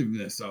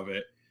effectiveness of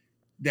it,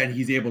 then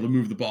he's able to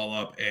move the ball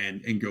up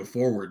and go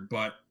forward.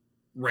 But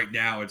right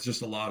now it's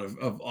just a lot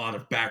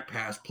of back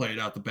pass, play it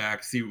out the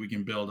back, see what we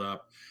can build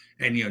up.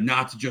 And,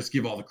 not to just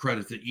give all the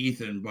credit to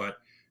Ethan, but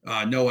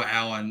Noah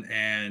Allen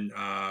and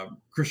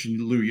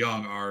Christian Liu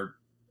Young are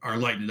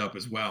lighting it up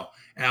as well.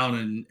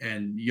 Allen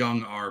and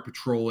Young are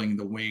patrolling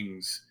the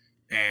wings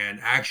and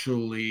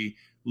actually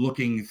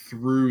looking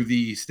through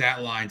the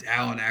stat lines.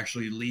 Allen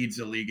actually leads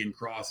the league in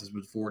crosses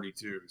with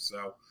 42.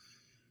 So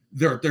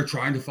they're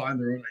trying to find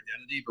their own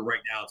identity, but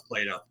right now it's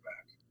played out the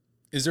back.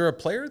 Is there a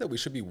player that we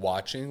should be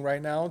watching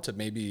right now to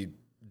maybe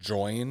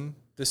join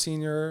the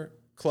senior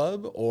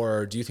club,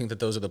 or do you think that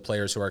those are the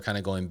players who are kind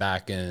of going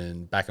back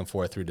and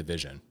forth through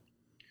division?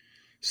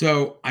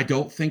 So I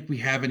don't think we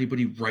have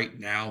anybody right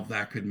now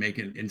that could make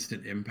an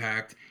instant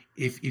impact.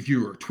 If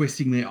you were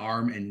twisting the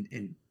arm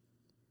and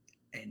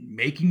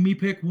making me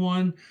pick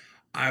one,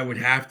 I would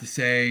have to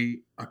say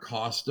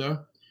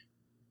Acosta,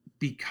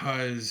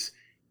 because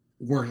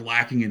we're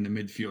lacking in the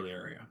midfield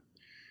area.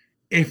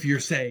 If you're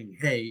saying,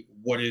 hey,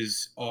 what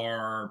is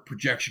our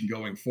projection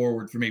going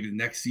forward for maybe the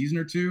next season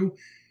or two,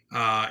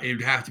 it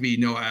would have to be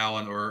Noah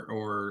Allen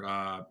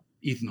or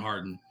Ethan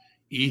Harden.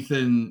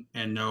 Ethan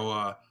and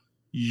Noah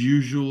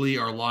usually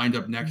are lined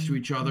up next to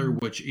each other,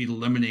 which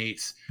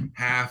eliminates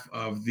half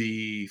of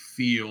the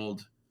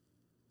field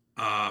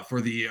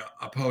for the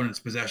opponent's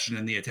possession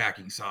in the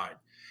attacking side.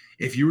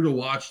 If you were to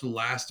watch the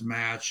last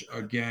match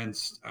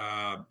against,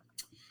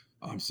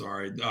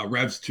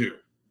 Revs 2,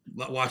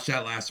 watch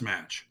that last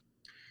match.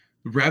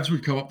 The Revs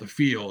would come up the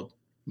field,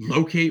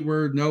 locate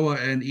where Noah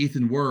and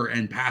Ethan were,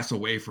 and pass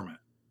away from it.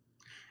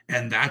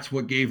 And that's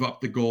what gave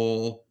up the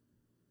goal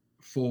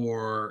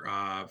for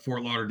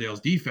Fort Lauderdale's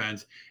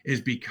defense,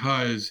 is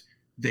because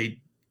they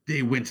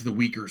went to the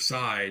weaker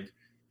side,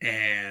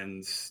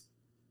 and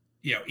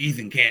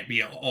Ethan can't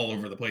be all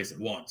over the place at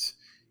once.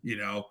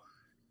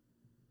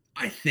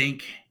 I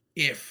think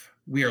if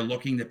we are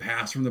looking to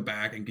pass from the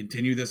back and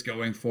continue this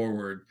going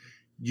forward,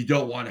 you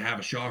don't want to have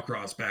a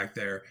Shawcross back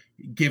there.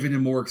 Giving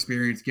him more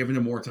experience, giving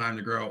him more time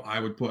to grow, I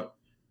would put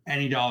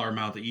any dollar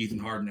amount that Ethan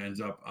Harden ends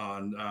up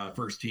on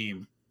first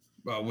team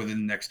within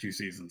the next 2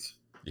 seasons.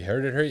 You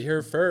heard it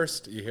here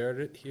first.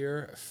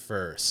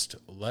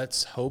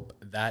 Let's hope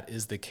that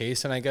is the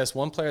case. And I guess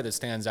one player that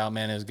stands out,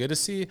 man, is good to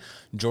see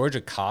George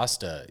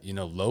Acosta,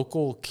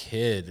 local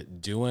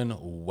kid doing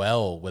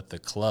well with the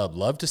club.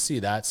 Love to see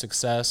that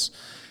success.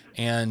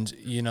 And,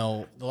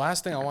 the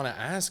last thing I want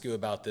to ask you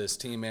about this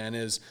team, man,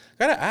 is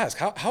I got to ask,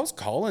 how's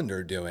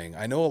Collender doing?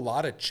 I know a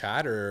lot of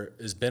chatter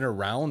has been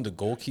around the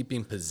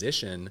goalkeeping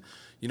position,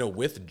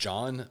 with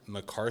John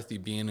McCarthy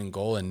being in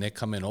goal and Nick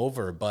coming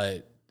over.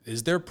 But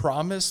is there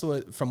promise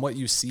from what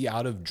you see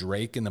out of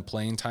Drake in the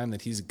playing time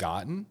that he's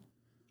gotten?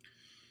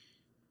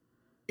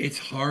 It's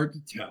hard to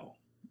tell.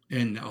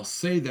 And I'll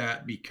say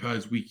that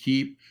because we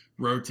keep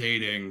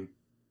rotating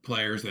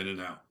players in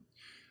and out.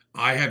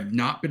 I have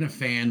not been a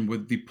fan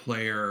with the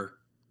player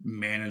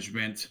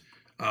management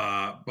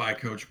by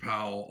Coach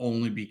Powell,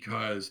 only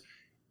because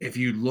if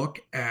you look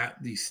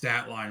at the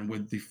stat line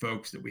with the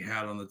folks that we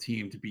had on the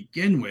team to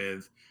begin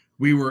with,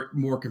 we were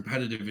more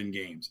competitive in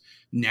games.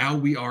 Now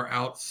we are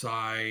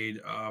outside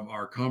of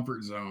our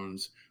comfort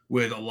zones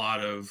with a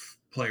lot of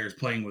players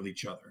playing with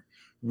each other,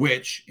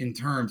 which in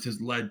terms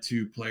has led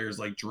to players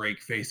like Drake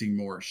facing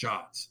more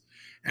shots.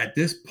 At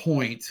this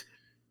point,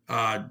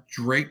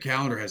 Drake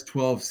Callender has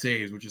 12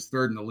 saves, which is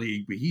third in the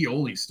league, but he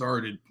only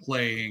started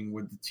playing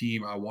with the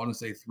team, I want to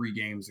say 3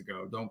 games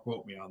ago. Don't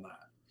quote me on that.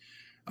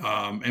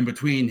 And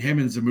between him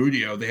and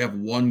Zamudio, they have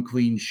 1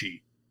 clean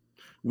sheet,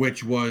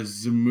 which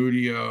was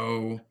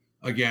Zamudio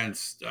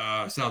against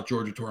South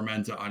Georgia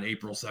Tormenta on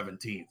April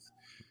 17th.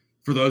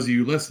 For those of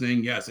you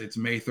listening, yes, it's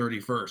May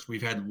 31st.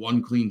 We've had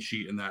 1 clean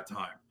sheet in that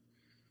time.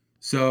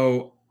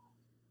 So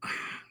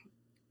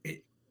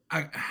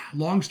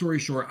long story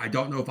short, I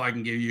don't know if I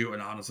can give you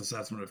an honest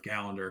assessment of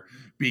Callender,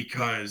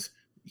 because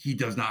he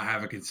does not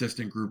have a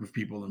consistent group of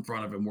people in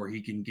front of him where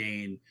he can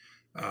gain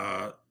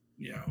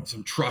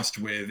some trust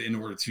with in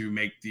order to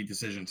make the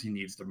decisions he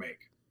needs to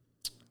make.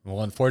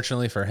 Well,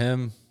 unfortunately for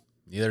him,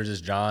 neither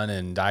does John,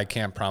 and I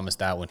can't promise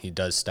that when he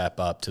does step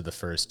up to the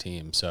first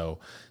team. So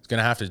he's going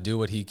to have to do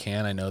what he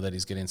can. I know that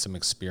he's getting some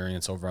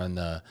experience over on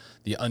the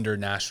under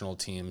national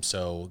team,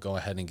 so go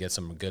ahead and get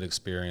some good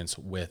experience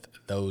with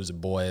those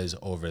boys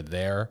over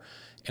there.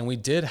 And we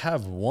did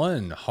have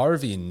one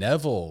Harvey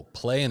Neville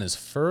play in his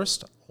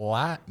first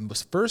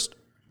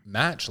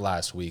match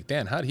last week.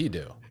 Dan, how'd he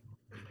do?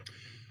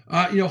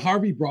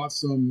 Harvey brought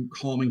some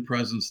calming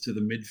presence to the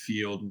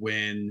midfield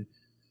when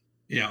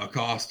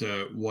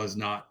Acosta was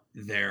not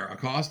there.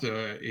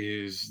 Acosta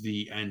is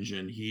the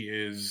engine. He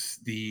is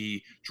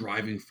the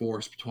driving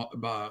force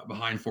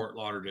behind Fort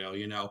Lauderdale.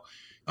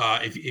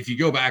 If you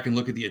go back and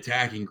look at the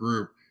attacking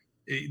group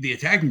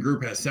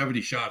has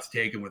 70 shots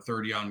taken with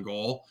 30 on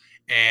goal,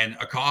 and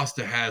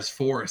Acosta has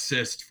 4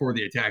 assists for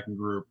the attacking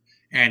group,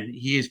 and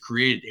he has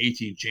created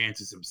 18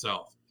 chances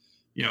himself.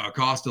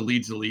 Acosta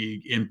leads the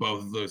league in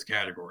both of those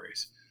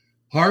categories.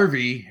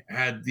 Harvey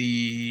had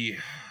the,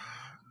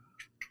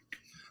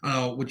 I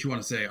don't know what you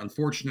want to say,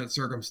 unfortunate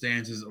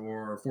circumstances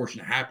or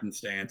fortunate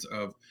happenstance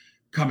of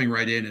coming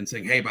right in and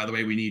saying, hey, by the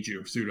way, we need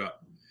you, suit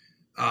up.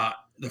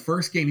 The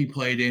first game he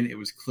played in, it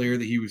was clear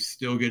that he was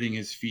still getting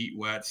his feet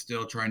wet,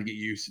 still trying to get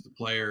used to the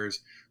players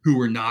who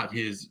were not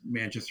his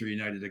Manchester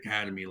United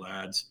Academy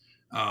lads.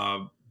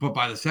 But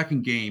by the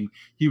second game,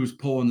 he was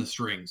pulling the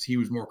strings. He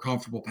was more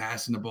comfortable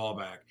passing the ball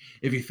back.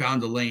 If he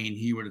found a lane,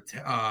 he would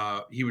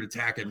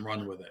attack and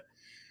run with it.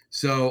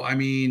 So, I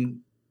mean,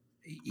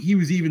 he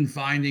was even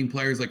finding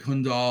players like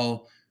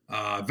Hundal,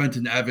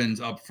 Venton Evans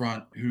up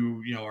front,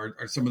 who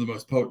are some of the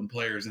most potent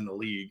players in the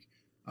league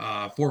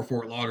for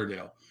Fort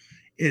Lauderdale.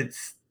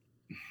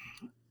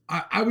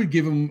 I would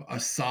give him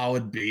a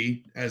solid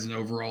B as an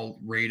overall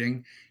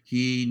rating.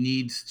 He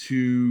needs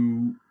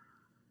to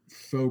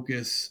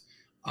focus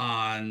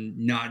on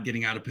not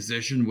getting out of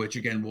position, which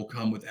again will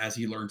come with as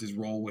he learns his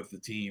role with the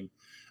team.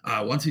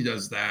 Once he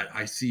does that,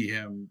 I see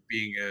him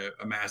being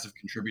a massive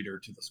contributor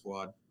to the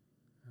squad.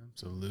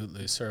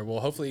 Absolutely, sir. Well,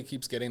 hopefully he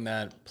keeps getting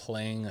that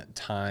playing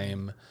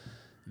time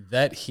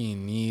that he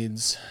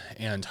needs,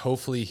 and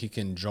hopefully he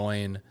can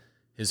join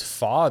his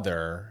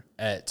father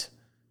at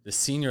the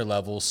senior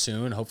level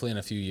soon, hopefully in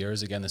a few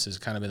years. Again, this has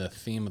kind of been the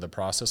theme of the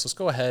process. Let's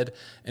go ahead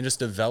and just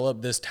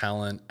develop this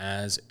talent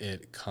as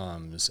it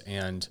comes.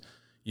 And,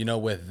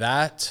 with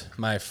that,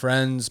 my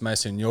friends, my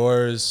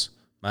senors,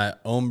 my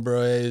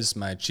hombres,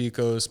 my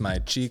chicos, my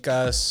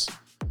chicas,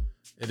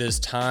 it is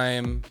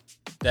time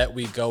that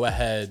we go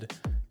ahead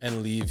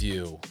and leave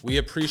you. We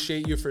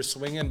appreciate you for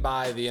swinging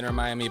by the Inter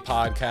Miami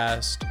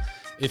podcast.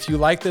 If you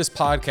like this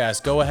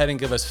podcast, go ahead and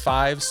give us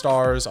 5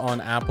 stars on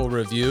Apple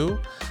Review,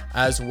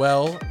 as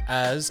well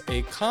as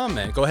a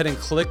comment. Go ahead and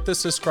click the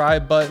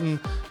subscribe button,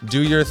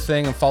 do your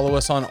thing, and follow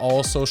us on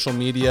all social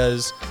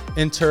medias.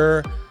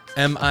 Inter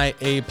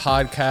MIA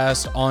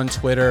Podcast on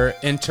Twitter,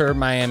 Inter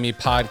Miami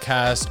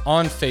Podcast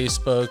on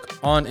Facebook,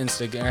 on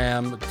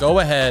Instagram. Go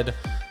ahead,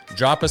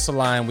 drop us a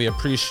line. We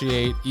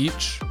appreciate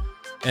each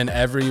and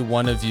every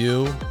one of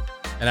you.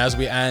 And as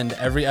we end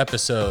every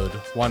episode,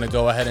 want to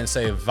go ahead and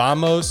say,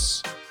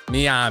 Vamos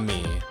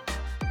Miami.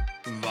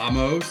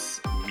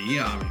 Vamos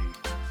Miami.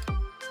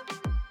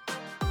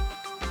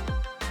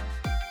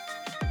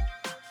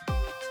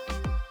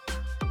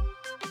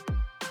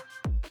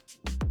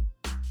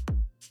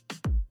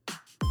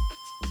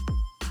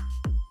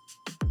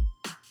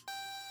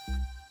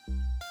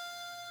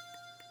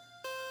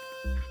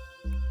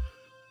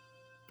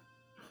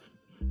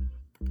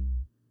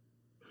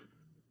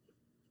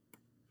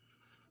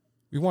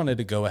 We wanted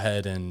to go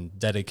ahead and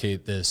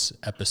dedicate this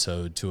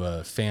episode to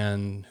a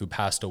fan who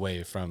passed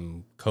away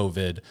from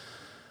COVID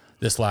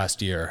this last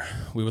year.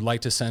 We would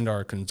like to send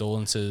our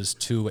condolences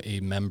to a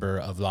member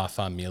of La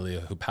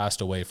Familia who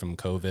passed away from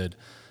COVID.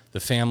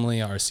 The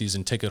family are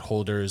season ticket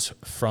holders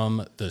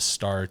from the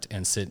start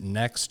and sit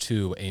next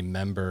to a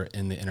member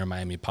in the Inter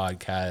Miami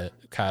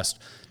podcast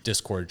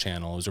Discord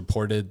channel. It was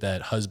reported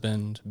that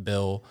husband,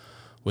 Bill,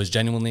 was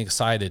genuinely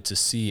excited to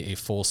see a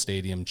full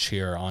stadium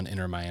cheer on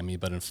Inter Miami,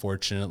 but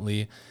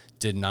unfortunately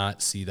did not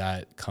see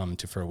that come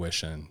to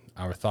fruition.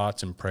 Our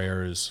thoughts and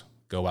prayers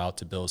go out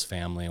to Bill's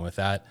family. And with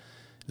that,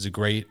 it's a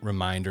great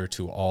reminder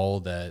to all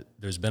that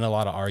there's been a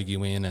lot of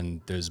arguing and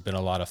there's been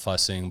a lot of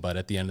fussing, but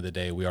at the end of the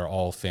day, we are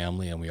all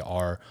family and we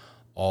are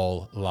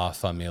all La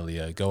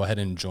Familia. Go ahead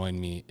and join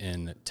me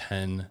in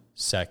 10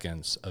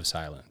 seconds of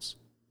silence.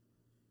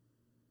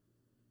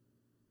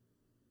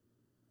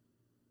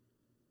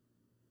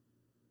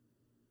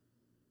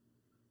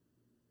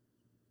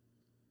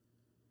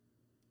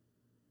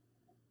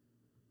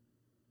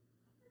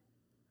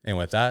 And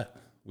with that,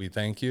 we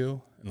thank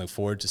you and look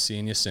forward to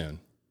seeing you soon.